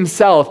to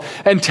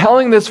himself and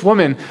telling this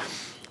woman,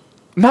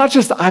 not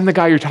just I'm the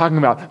guy you're talking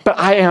about, but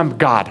I am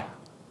God.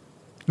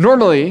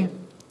 Normally,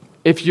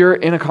 if you're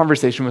in a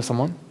conversation with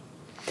someone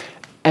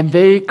and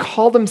they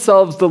call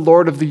themselves the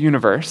Lord of the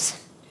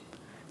universe,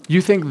 you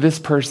think this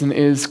person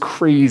is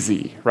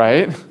crazy,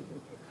 right?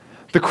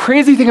 The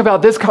crazy thing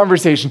about this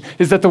conversation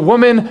is that the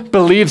woman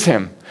believes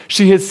him.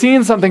 She has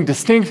seen something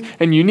distinct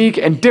and unique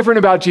and different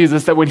about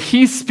Jesus that when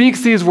he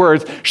speaks these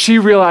words, she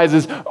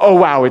realizes, oh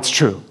wow, it's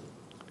true.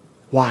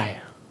 Why?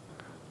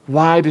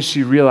 Why does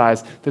she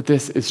realize that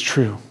this is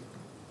true?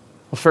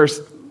 Well,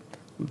 first,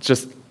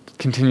 just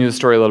continue the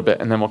story a little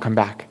bit and then we'll come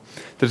back.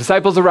 The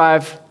disciples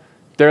arrive.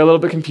 They're a little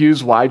bit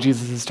confused why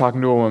Jesus is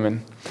talking to a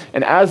woman.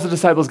 And as the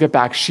disciples get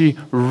back, she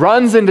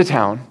runs into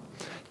town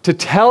to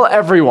tell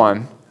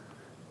everyone,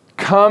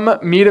 come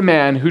meet a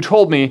man who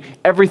told me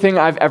everything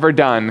I've ever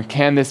done.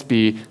 Can this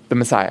be the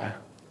Messiah?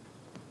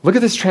 Look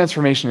at this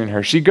transformation in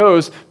her. She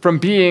goes from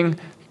being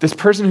this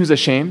person who's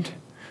ashamed,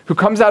 who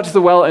comes out to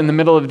the well in the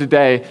middle of the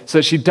day so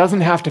that she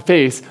doesn't have to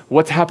face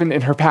what's happened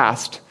in her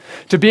past,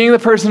 to being the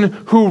person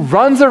who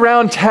runs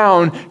around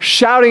town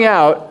shouting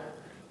out,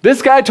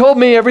 This guy told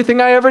me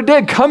everything I ever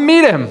did. Come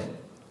meet him.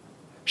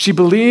 She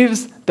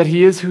believes that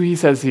he is who he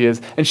says he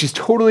is, and she's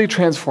totally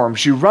transformed.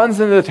 She runs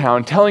into the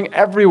town telling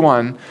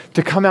everyone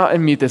to come out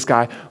and meet this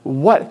guy.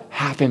 What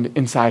happened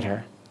inside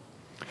her?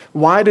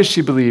 Why does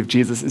she believe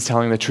Jesus is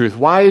telling the truth?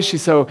 Why is she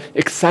so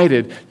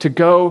excited to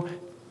go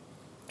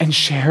and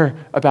share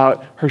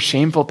about her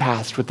shameful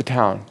past with the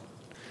town?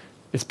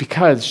 It's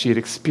because she had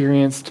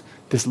experienced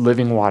this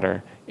living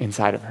water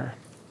inside of her.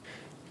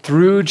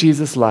 Through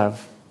Jesus'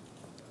 love,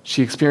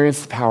 she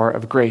experienced the power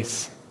of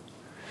grace.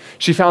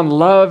 She found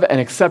love and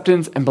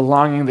acceptance and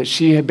belonging that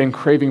she had been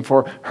craving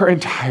for her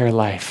entire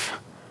life.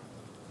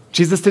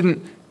 Jesus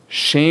didn't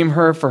shame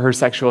her for her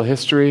sexual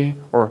history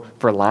or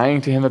for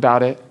lying to him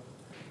about it.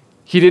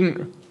 He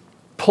didn't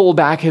pull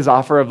back his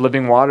offer of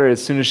living water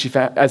as soon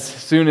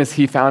as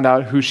he found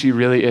out who she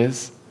really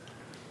is.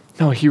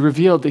 No, he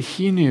revealed that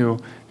he knew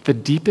the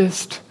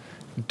deepest,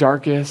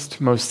 darkest,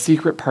 most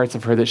secret parts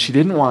of her that she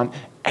didn't want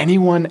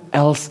anyone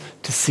else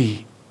to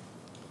see.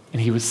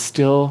 And he was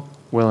still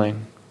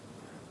willing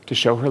to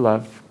show her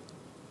love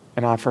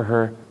and offer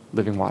her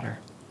living water.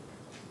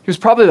 He was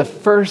probably the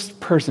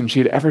first person she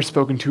had ever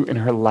spoken to in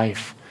her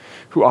life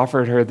who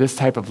offered her this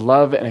type of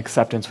love and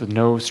acceptance with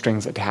no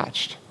strings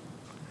attached.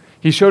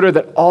 He showed her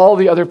that all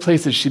the other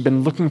places she'd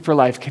been looking for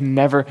life can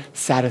never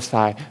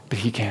satisfy, but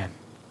he can.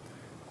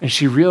 And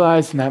she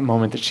realized in that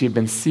moment that she had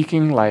been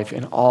seeking life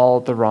in all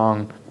the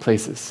wrong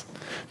places.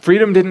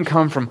 Freedom didn't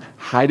come from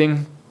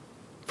hiding.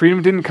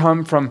 Freedom didn't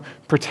come from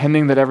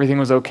pretending that everything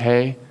was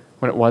okay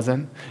when it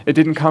wasn't. It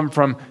didn't come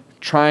from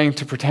trying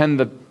to pretend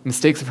the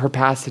mistakes of her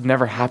past had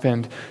never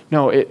happened.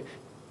 No,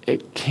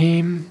 it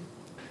came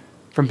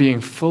from being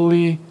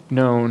fully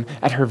known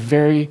at her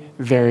very,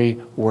 very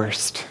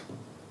worst,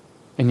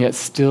 and yet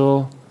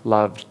still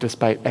loved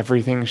despite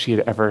everything she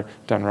had ever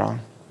done wrong.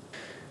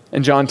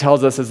 And John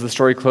tells us as the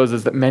story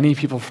closes that many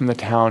people from the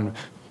town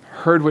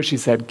heard what she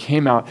said,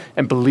 came out,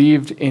 and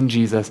believed in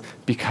Jesus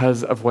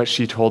because of what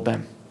she told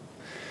them.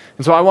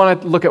 And so I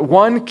want to look at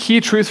one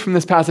key truth from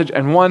this passage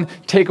and one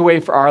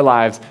takeaway for our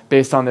lives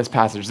based on this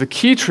passage. The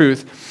key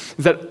truth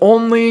is that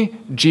only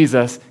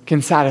Jesus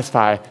can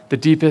satisfy the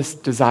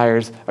deepest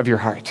desires of your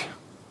heart.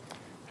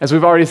 As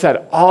we've already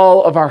said,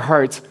 all of our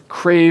hearts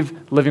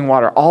crave living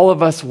water. All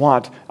of us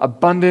want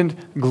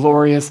abundant,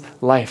 glorious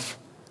life.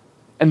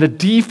 And the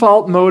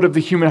default mode of the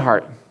human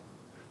heart,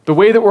 the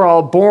way that we're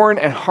all born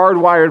and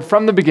hardwired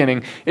from the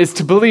beginning, is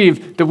to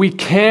believe that we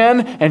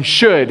can and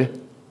should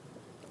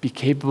be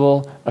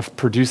capable of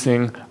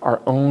producing our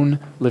own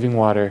living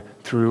water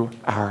through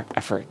our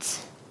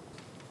efforts.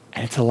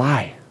 And it's a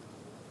lie.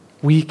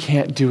 We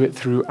can't do it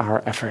through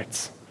our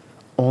efforts.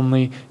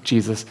 Only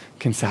Jesus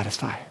can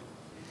satisfy.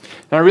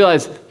 And I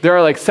realize there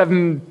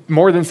are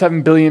more than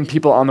 7 billion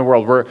people on the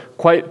world. We're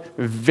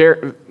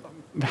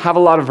have a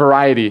lot of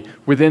variety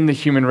within the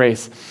human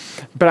race.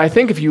 But I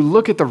think if you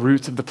look at the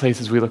roots of the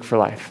places we look for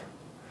life,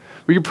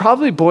 we could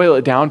probably boil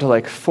it down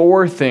to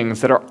 4 things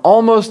that are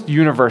almost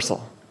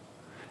universal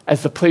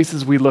as the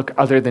places we look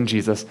other than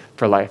Jesus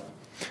for life.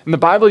 And the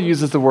Bible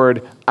uses the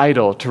word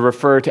idol to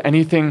refer to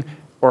anything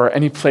or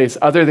any place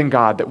other than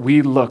God that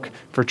we look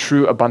for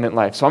true abundant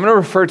life. So I'm going to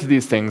refer to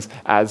these things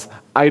as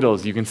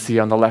idols, you can see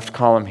on the left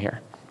column here.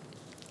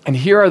 And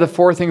here are the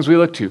 4 things we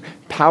look to: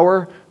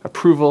 power,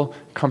 approval,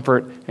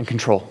 comfort, and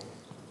control.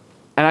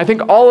 And I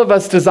think all of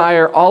us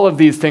desire all of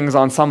these things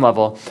on some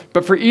level,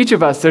 but for each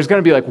of us, there's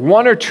going to be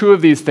 1 or 2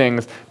 of these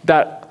things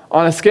that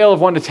on a scale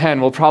of 1 to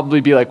 10 will probably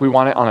be we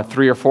want it on a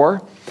 3 or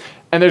 4.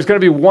 And there's going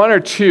to be 1 or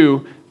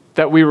 2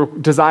 that we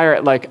desire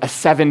at a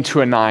 7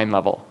 to a 9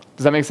 level.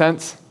 Does that make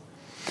sense?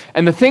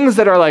 And the things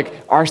that are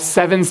our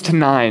 7s to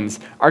 9s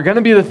are going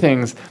to be the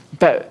things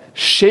that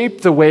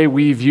shape the way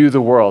we view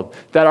the world,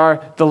 that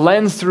are the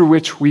lens through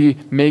which we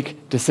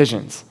make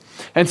decisions.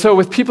 And so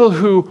with people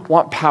who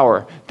want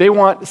power, they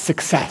want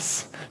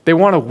success. They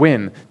want to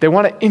win. They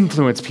want to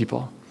influence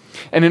people.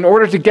 And in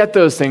order to get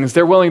those things,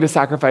 they're willing to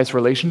sacrifice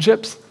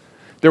relationships.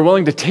 They're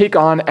willing to take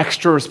on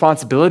extra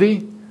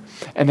responsibility.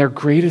 And their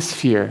greatest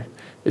fear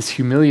is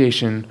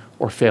humiliation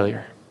or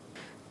failure.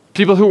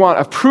 People who want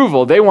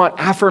approval, they want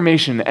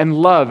affirmation and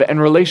love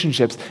and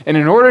relationships. And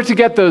in order to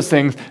get those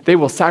things, they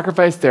will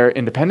sacrifice their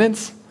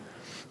independence.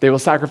 They will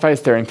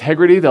sacrifice their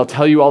integrity. They'll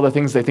tell you all the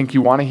things they think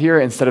you want to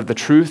hear instead of the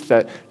truth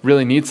that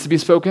really needs to be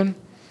spoken.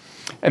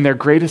 And their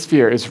greatest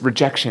fear is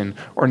rejection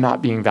or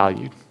not being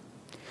valued.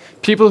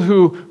 People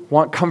who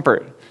want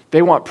comfort,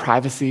 they want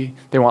privacy,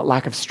 they want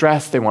lack of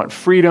stress, they want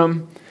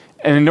freedom.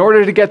 And in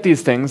order to get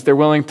these things, they're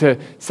willing to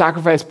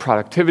sacrifice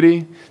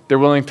productivity, they're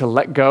willing to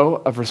let go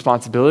of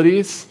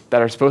responsibilities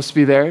that are supposed to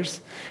be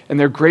theirs, and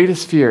their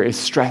greatest fear is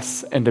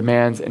stress and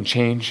demands and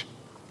change.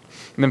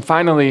 And then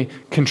finally,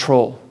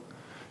 control.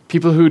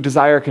 People who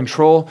desire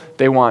control,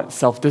 they want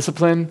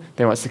self-discipline,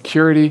 they want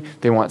security,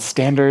 they want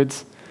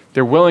standards.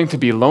 They're willing to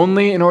be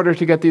lonely in order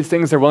to get these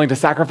things. They're willing to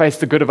sacrifice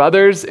the good of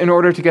others in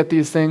order to get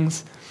these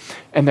things.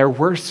 And their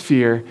worst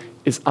fear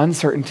is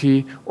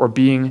uncertainty or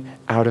being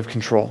out of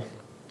control.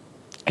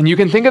 And you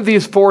can think of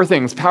these 4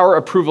 things, power,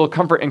 approval,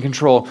 comfort, and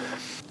control,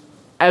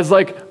 as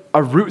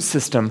a root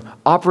system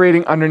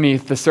operating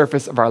underneath the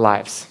surface of our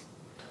lives.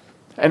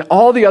 And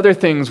all the other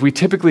things we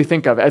typically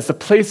think of as the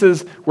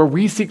places where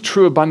we seek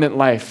true abundant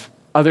life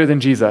other than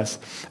Jesus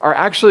are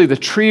actually the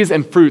trees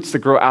and fruits that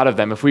grow out of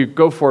them. If we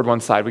go forward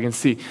one slide, we can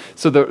see.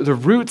 So the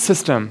root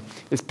system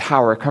is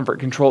power, comfort,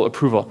 control,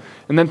 approval.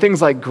 And then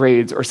things like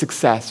grades or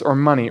success or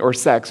money or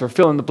sex or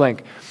fill in the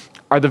blank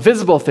are the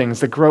visible things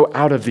that grow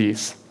out of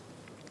these.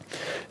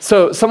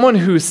 So someone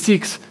who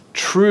seeks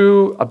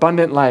true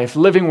abundant life,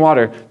 living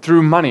water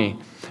through money,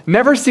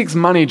 never seeks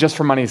money just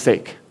for money's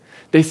sake.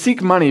 They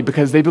seek money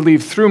because they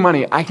believe through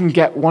money, I can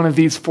get one of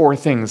these four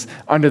things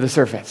under the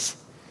surface.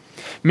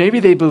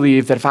 Maybe they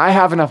believe that if I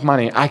have enough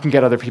money, I can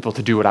get other people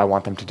to do what I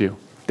want them to do.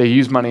 They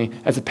use money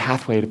as a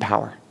pathway to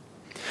power.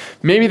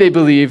 Maybe they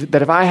believe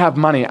that if I have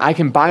money, I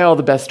can buy all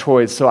the best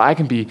toys so I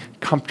can be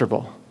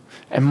comfortable,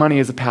 and money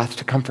is a path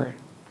to comfort.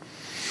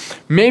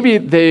 Maybe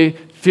they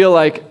feel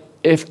like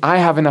if I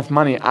have enough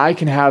money, I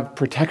can have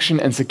protection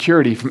and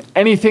security from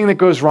anything that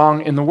goes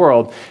wrong in the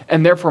world,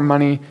 and therefore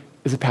money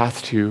is a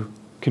path to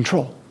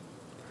control.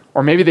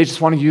 Or maybe they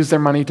just want to use their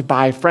money to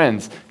buy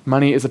friends.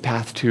 Money is a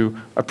path to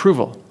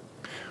approval.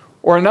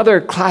 Or another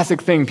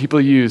classic thing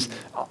people use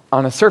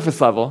on a surface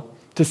level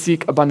to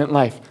seek abundant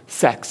life,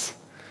 sex.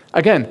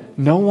 Again,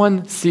 no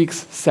one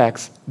seeks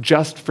sex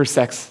just for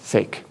sex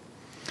sake.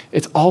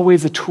 It's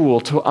always a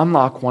tool to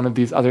unlock one of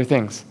these other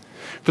things.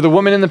 For the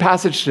woman in the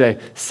passage today,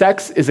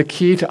 sex is a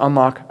key to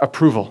unlock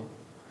approval.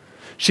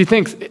 She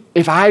thinks,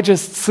 if I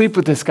just sleep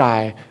with this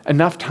guy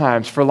enough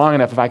times for long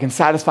enough, if I can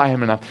satisfy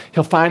him enough,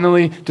 he'll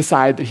finally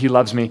decide that he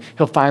loves me.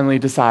 He'll finally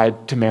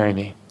decide to marry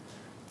me.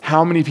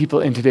 How many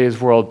people in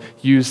today's world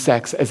use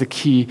sex as a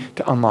key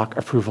to unlock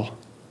approval?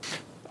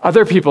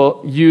 Other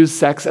people use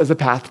sex as a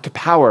path to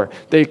power.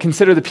 They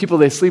consider the people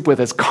they sleep with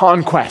as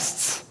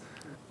conquests.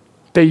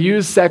 They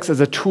use sex as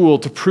a tool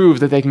to prove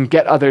that they can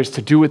get others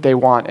to do what they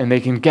want and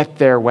they can get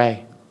their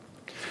way.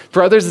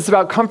 For others, it's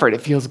about comfort.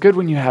 It feels good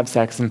when you have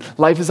sex, and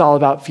life is all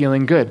about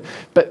feeling good.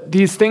 But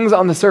these things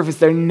on the surface,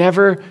 they're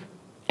never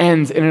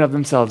ends in and of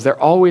themselves. They're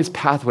always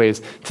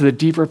pathways to the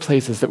deeper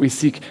places that we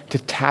seek to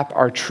tap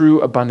our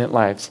true abundant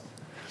lives.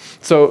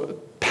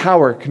 So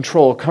power,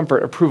 control,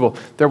 comfort, approval,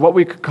 they're what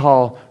we could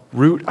call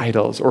root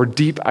idols or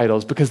deep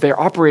idols because they're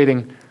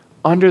operating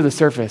under the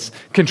surface,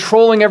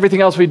 controlling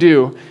everything else we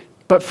do,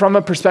 but from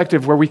a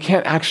perspective where we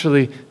can't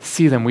actually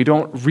see them. We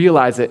don't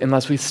realize it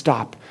unless we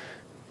stop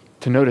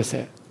to notice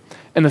it.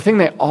 And the thing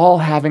they all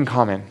have in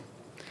common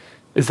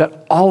is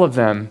that all of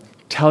them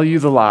tell you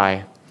the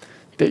lie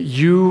that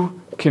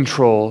you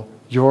control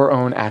your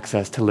own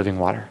access to living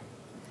water.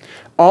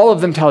 All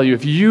of them tell you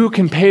if you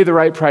can pay the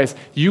right price,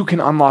 you can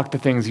unlock the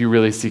things you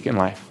really seek in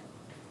life.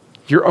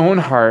 Your own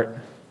heart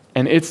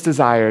and its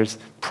desires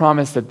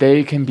promise that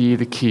they can be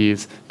the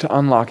keys to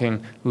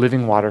unlocking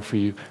living water for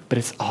you, but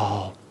it's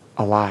all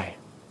a lie.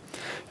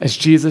 As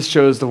Jesus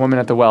shows the woman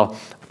at the well,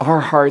 our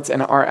hearts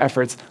and our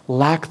efforts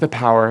lack the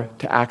power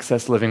to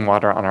access living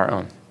water on our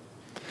own.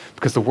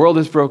 Because the world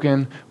is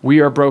broken,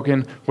 we are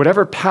broken.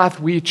 Whatever path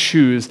we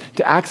choose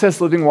to access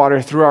living water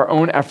through our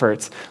own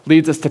efforts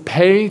leads us to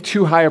pay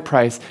too high a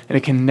price, and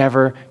it can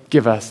never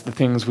give us the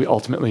things we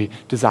ultimately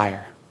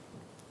desire.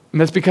 And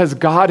that's because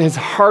God has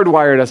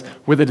hardwired us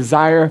with a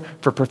desire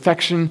for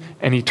perfection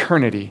and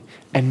eternity,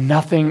 and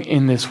nothing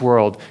in this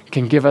world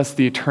can give us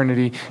the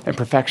eternity and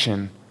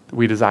perfection that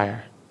we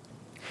desire.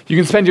 You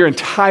can spend your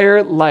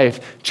entire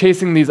life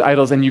chasing these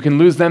idols, and you can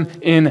lose them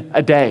in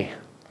a day.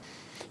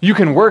 You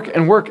can work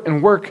and work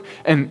and work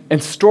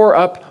and store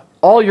up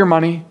all your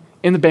money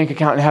in the bank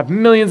account and have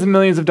millions and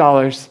millions of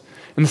dollars,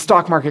 and the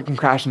stock market can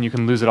crash and you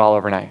can lose it all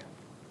overnight.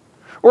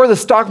 Or the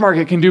stock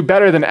market can do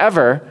better than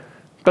ever,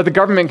 but the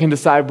government can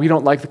decide we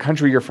don't like the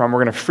country you're from,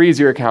 we're going to freeze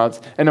your accounts,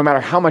 and no matter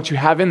how much you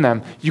have in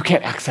them, you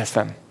can't access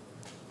them.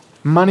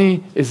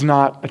 Money is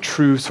not a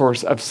true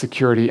source of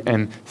security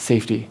and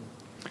safety.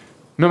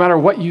 No matter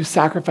what you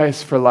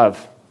sacrifice for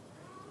love,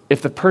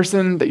 if the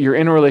person that you're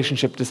in a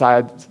relationship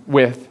decides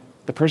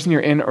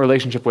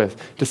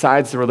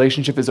the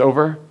relationship is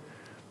over,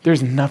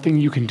 there's nothing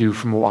you can do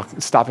from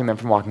stopping them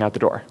from walking out the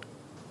door.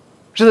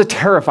 Which is a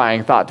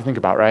terrifying thought to think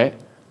about, right?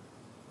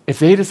 If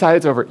they decide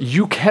it's over,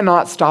 you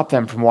cannot stop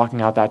them from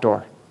walking out that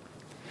door.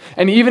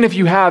 And even if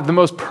you have the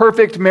most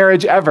perfect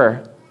marriage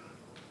ever,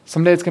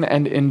 someday it's going to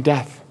end in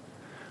death.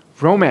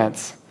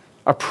 Romance,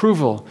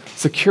 approval,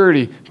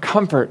 security,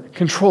 comfort,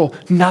 control,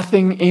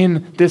 nothing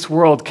in this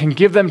world can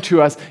give them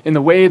to us in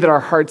the way that our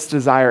hearts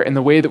desire, in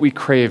the way that we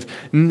crave.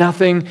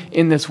 Nothing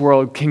in this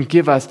world can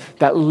give us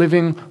that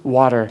living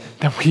water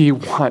that we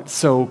want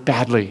so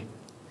badly.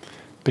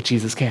 But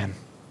Jesus can.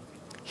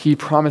 He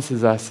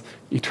promises us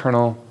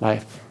eternal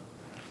life.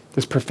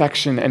 This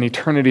perfection and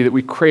eternity that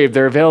we crave,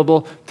 they're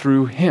available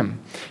through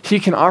him. He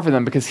can offer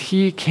them because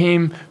he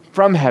came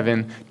from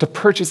heaven to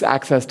purchase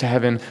access to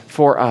heaven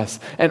for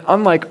us. And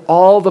unlike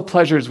all the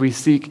pleasures we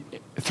seek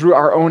through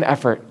our own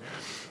effort,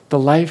 the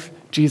life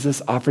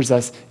Jesus offers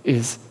us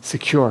is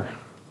secure.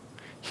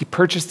 He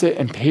purchased it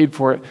and paid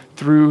for it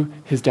through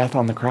his death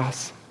on the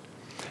cross.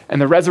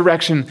 And the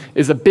resurrection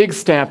is a big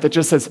stamp that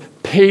just says,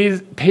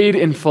 paid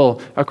in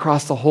full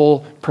across the whole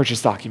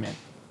purchase document.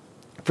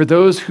 For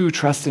those who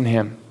trust in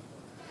him,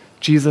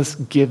 Jesus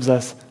gives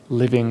us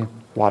living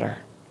water.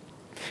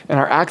 And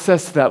our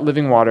access to that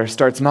living water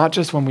starts not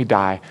just when we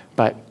die,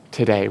 but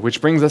today,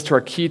 which brings us to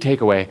our key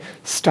takeaway.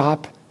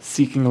 Stop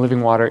seeking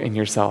living water in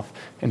yourself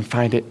and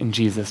find it in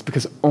Jesus,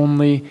 because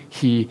only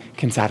he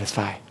can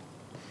satisfy.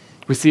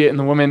 We see it in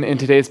the woman in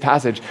today's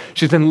passage.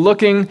 She's been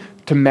looking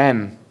to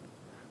men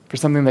for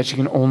something that she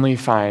can only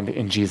find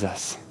in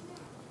Jesus.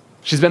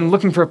 She's been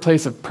looking for a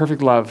place of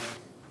perfect love,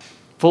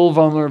 full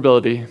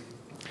vulnerability,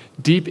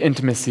 deep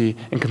intimacy,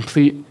 and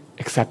complete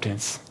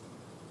acceptance.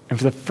 And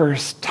for the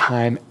first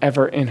time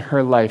ever in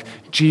her life,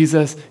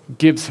 Jesus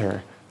gives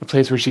her a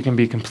place where she can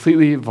be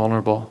completely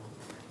vulnerable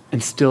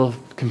and still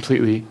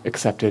completely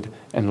accepted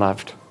and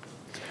loved.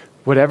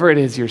 Whatever it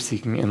is you're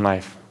seeking in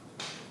life,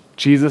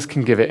 Jesus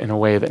can give it in a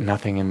way that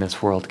nothing in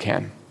this world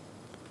can.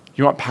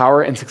 You want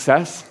power and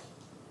success?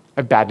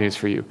 I have bad news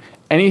for you.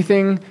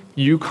 Anything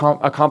you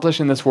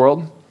accomplish in this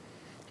world,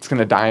 it's going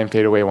to die and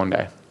fade away one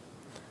day.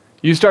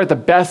 You start the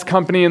best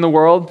company in the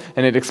world,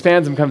 and it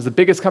expands and becomes the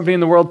biggest company in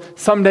the world.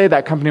 Someday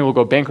that company will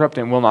go bankrupt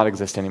and will not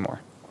exist anymore.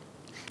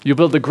 You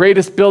build the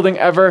greatest building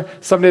ever.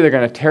 Someday they're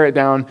going to tear it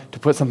down to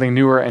put something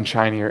newer and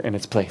shinier in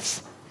its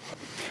place.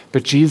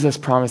 But Jesus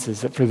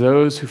promises that for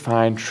those who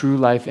find true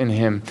life in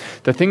him,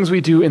 the things we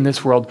do in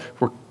this world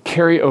will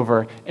carry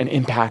over and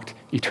impact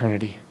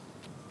eternity.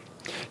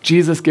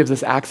 Jesus gives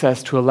us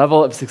access to a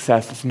level of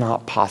success that's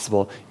not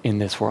possible in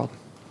this world.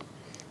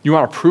 You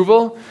want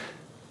approval?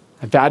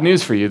 I have bad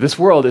news for you. This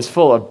world is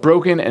full of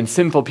broken and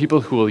sinful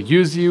people who will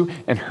use you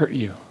and hurt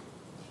you.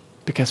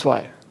 But guess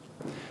what?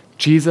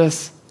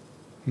 Jesus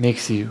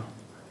makes you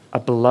a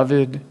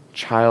beloved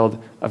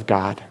child of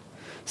God,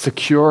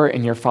 secure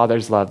in your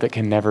Father's love that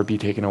can never be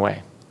taken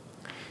away.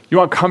 You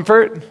want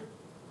comfort? I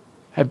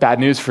have bad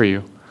news for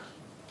you.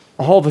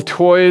 All the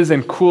toys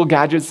and cool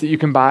gadgets that you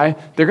can buy,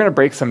 they're going to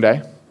break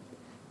someday.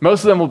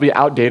 Most of them will be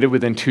outdated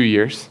within 2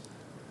 years.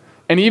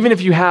 And even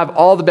if you have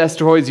all the best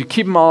toys, you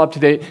keep them all up to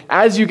date,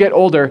 as you get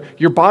older,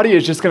 your body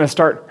is just going to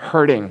start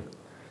hurting.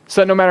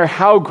 So that no matter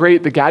how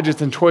great the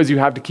gadgets and toys you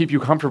have to keep you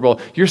comfortable,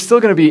 you're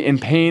still going to be in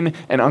pain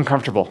and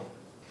uncomfortable.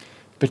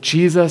 But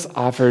Jesus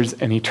offers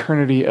an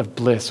eternity of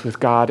bliss with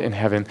God in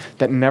heaven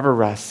that never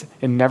rests,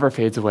 it never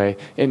fades away,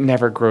 it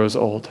never grows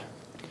old.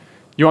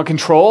 You want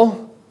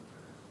control?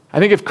 I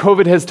think if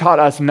COVID has taught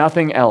us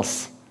nothing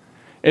else,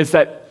 it's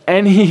that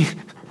any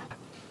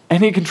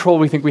control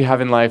we think we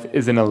have in life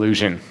is an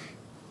illusion.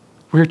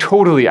 We're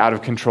totally out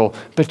of control,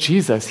 but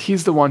Jesus,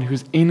 he's the one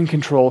who's in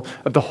control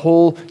of the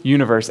whole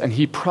universe, and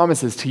he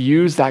promises to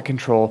use that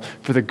control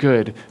for the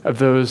good of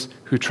those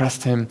who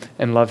trust him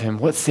and love him.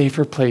 What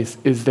safer place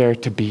is there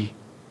to be?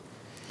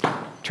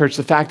 Church,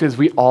 the fact is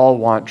we all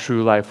want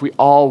true life. We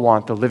all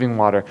want the living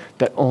water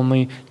that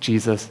only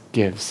Jesus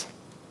gives.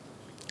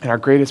 And our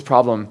greatest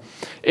problem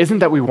isn't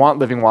that we want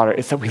living water,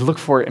 it's that we look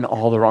for it in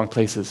all the wrong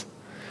places.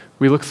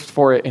 We look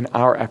for it in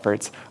our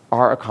efforts,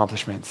 our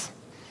accomplishments.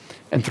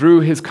 And through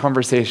his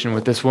conversation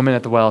with this woman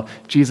at the well,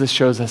 Jesus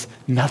shows us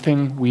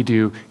nothing we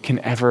do can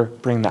ever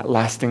bring that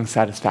lasting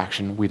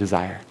satisfaction we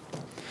desire.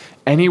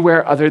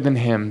 Anywhere other than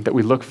him that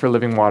we look for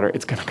living water,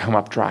 it's going to come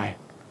up dry.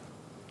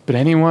 But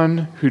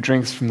anyone who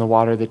drinks from the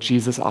water that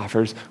Jesus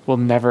offers will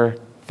never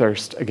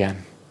thirst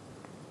again.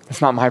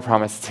 It's not my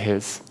promise, it's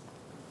his.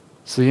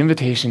 So the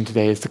invitation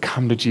today is to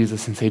come to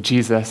Jesus and say,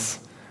 Jesus,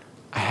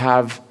 I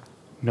have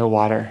no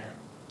water,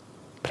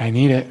 but I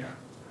need it.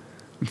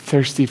 I'm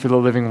thirsty for the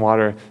living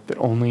water that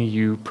only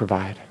you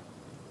provide.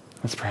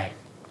 Let's pray.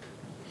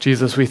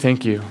 Jesus, we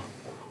thank you.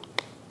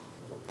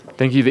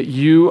 Thank you that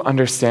you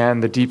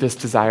understand the deepest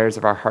desires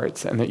of our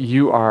hearts and that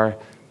you are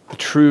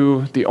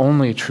the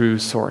only true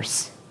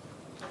source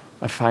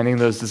of finding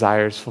those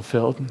desires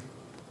fulfilled.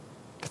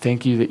 But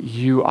thank you that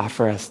you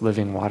offer us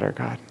living water,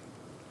 God.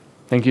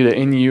 Thank you that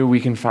in you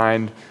we can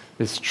find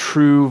this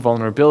true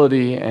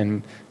vulnerability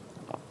and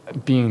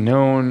being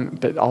known,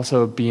 but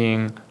also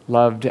being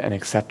loved and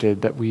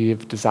accepted that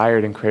we've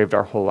desired and craved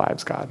our whole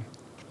lives, God.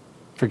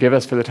 Forgive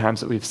us for the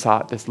times that we've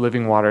sought this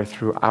living water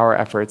through our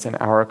efforts and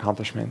our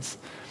accomplishments,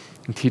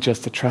 and teach us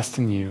to trust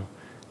in you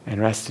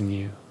and rest in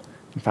you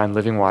and find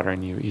living water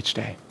in you each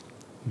day.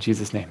 In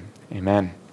Jesus' name, amen.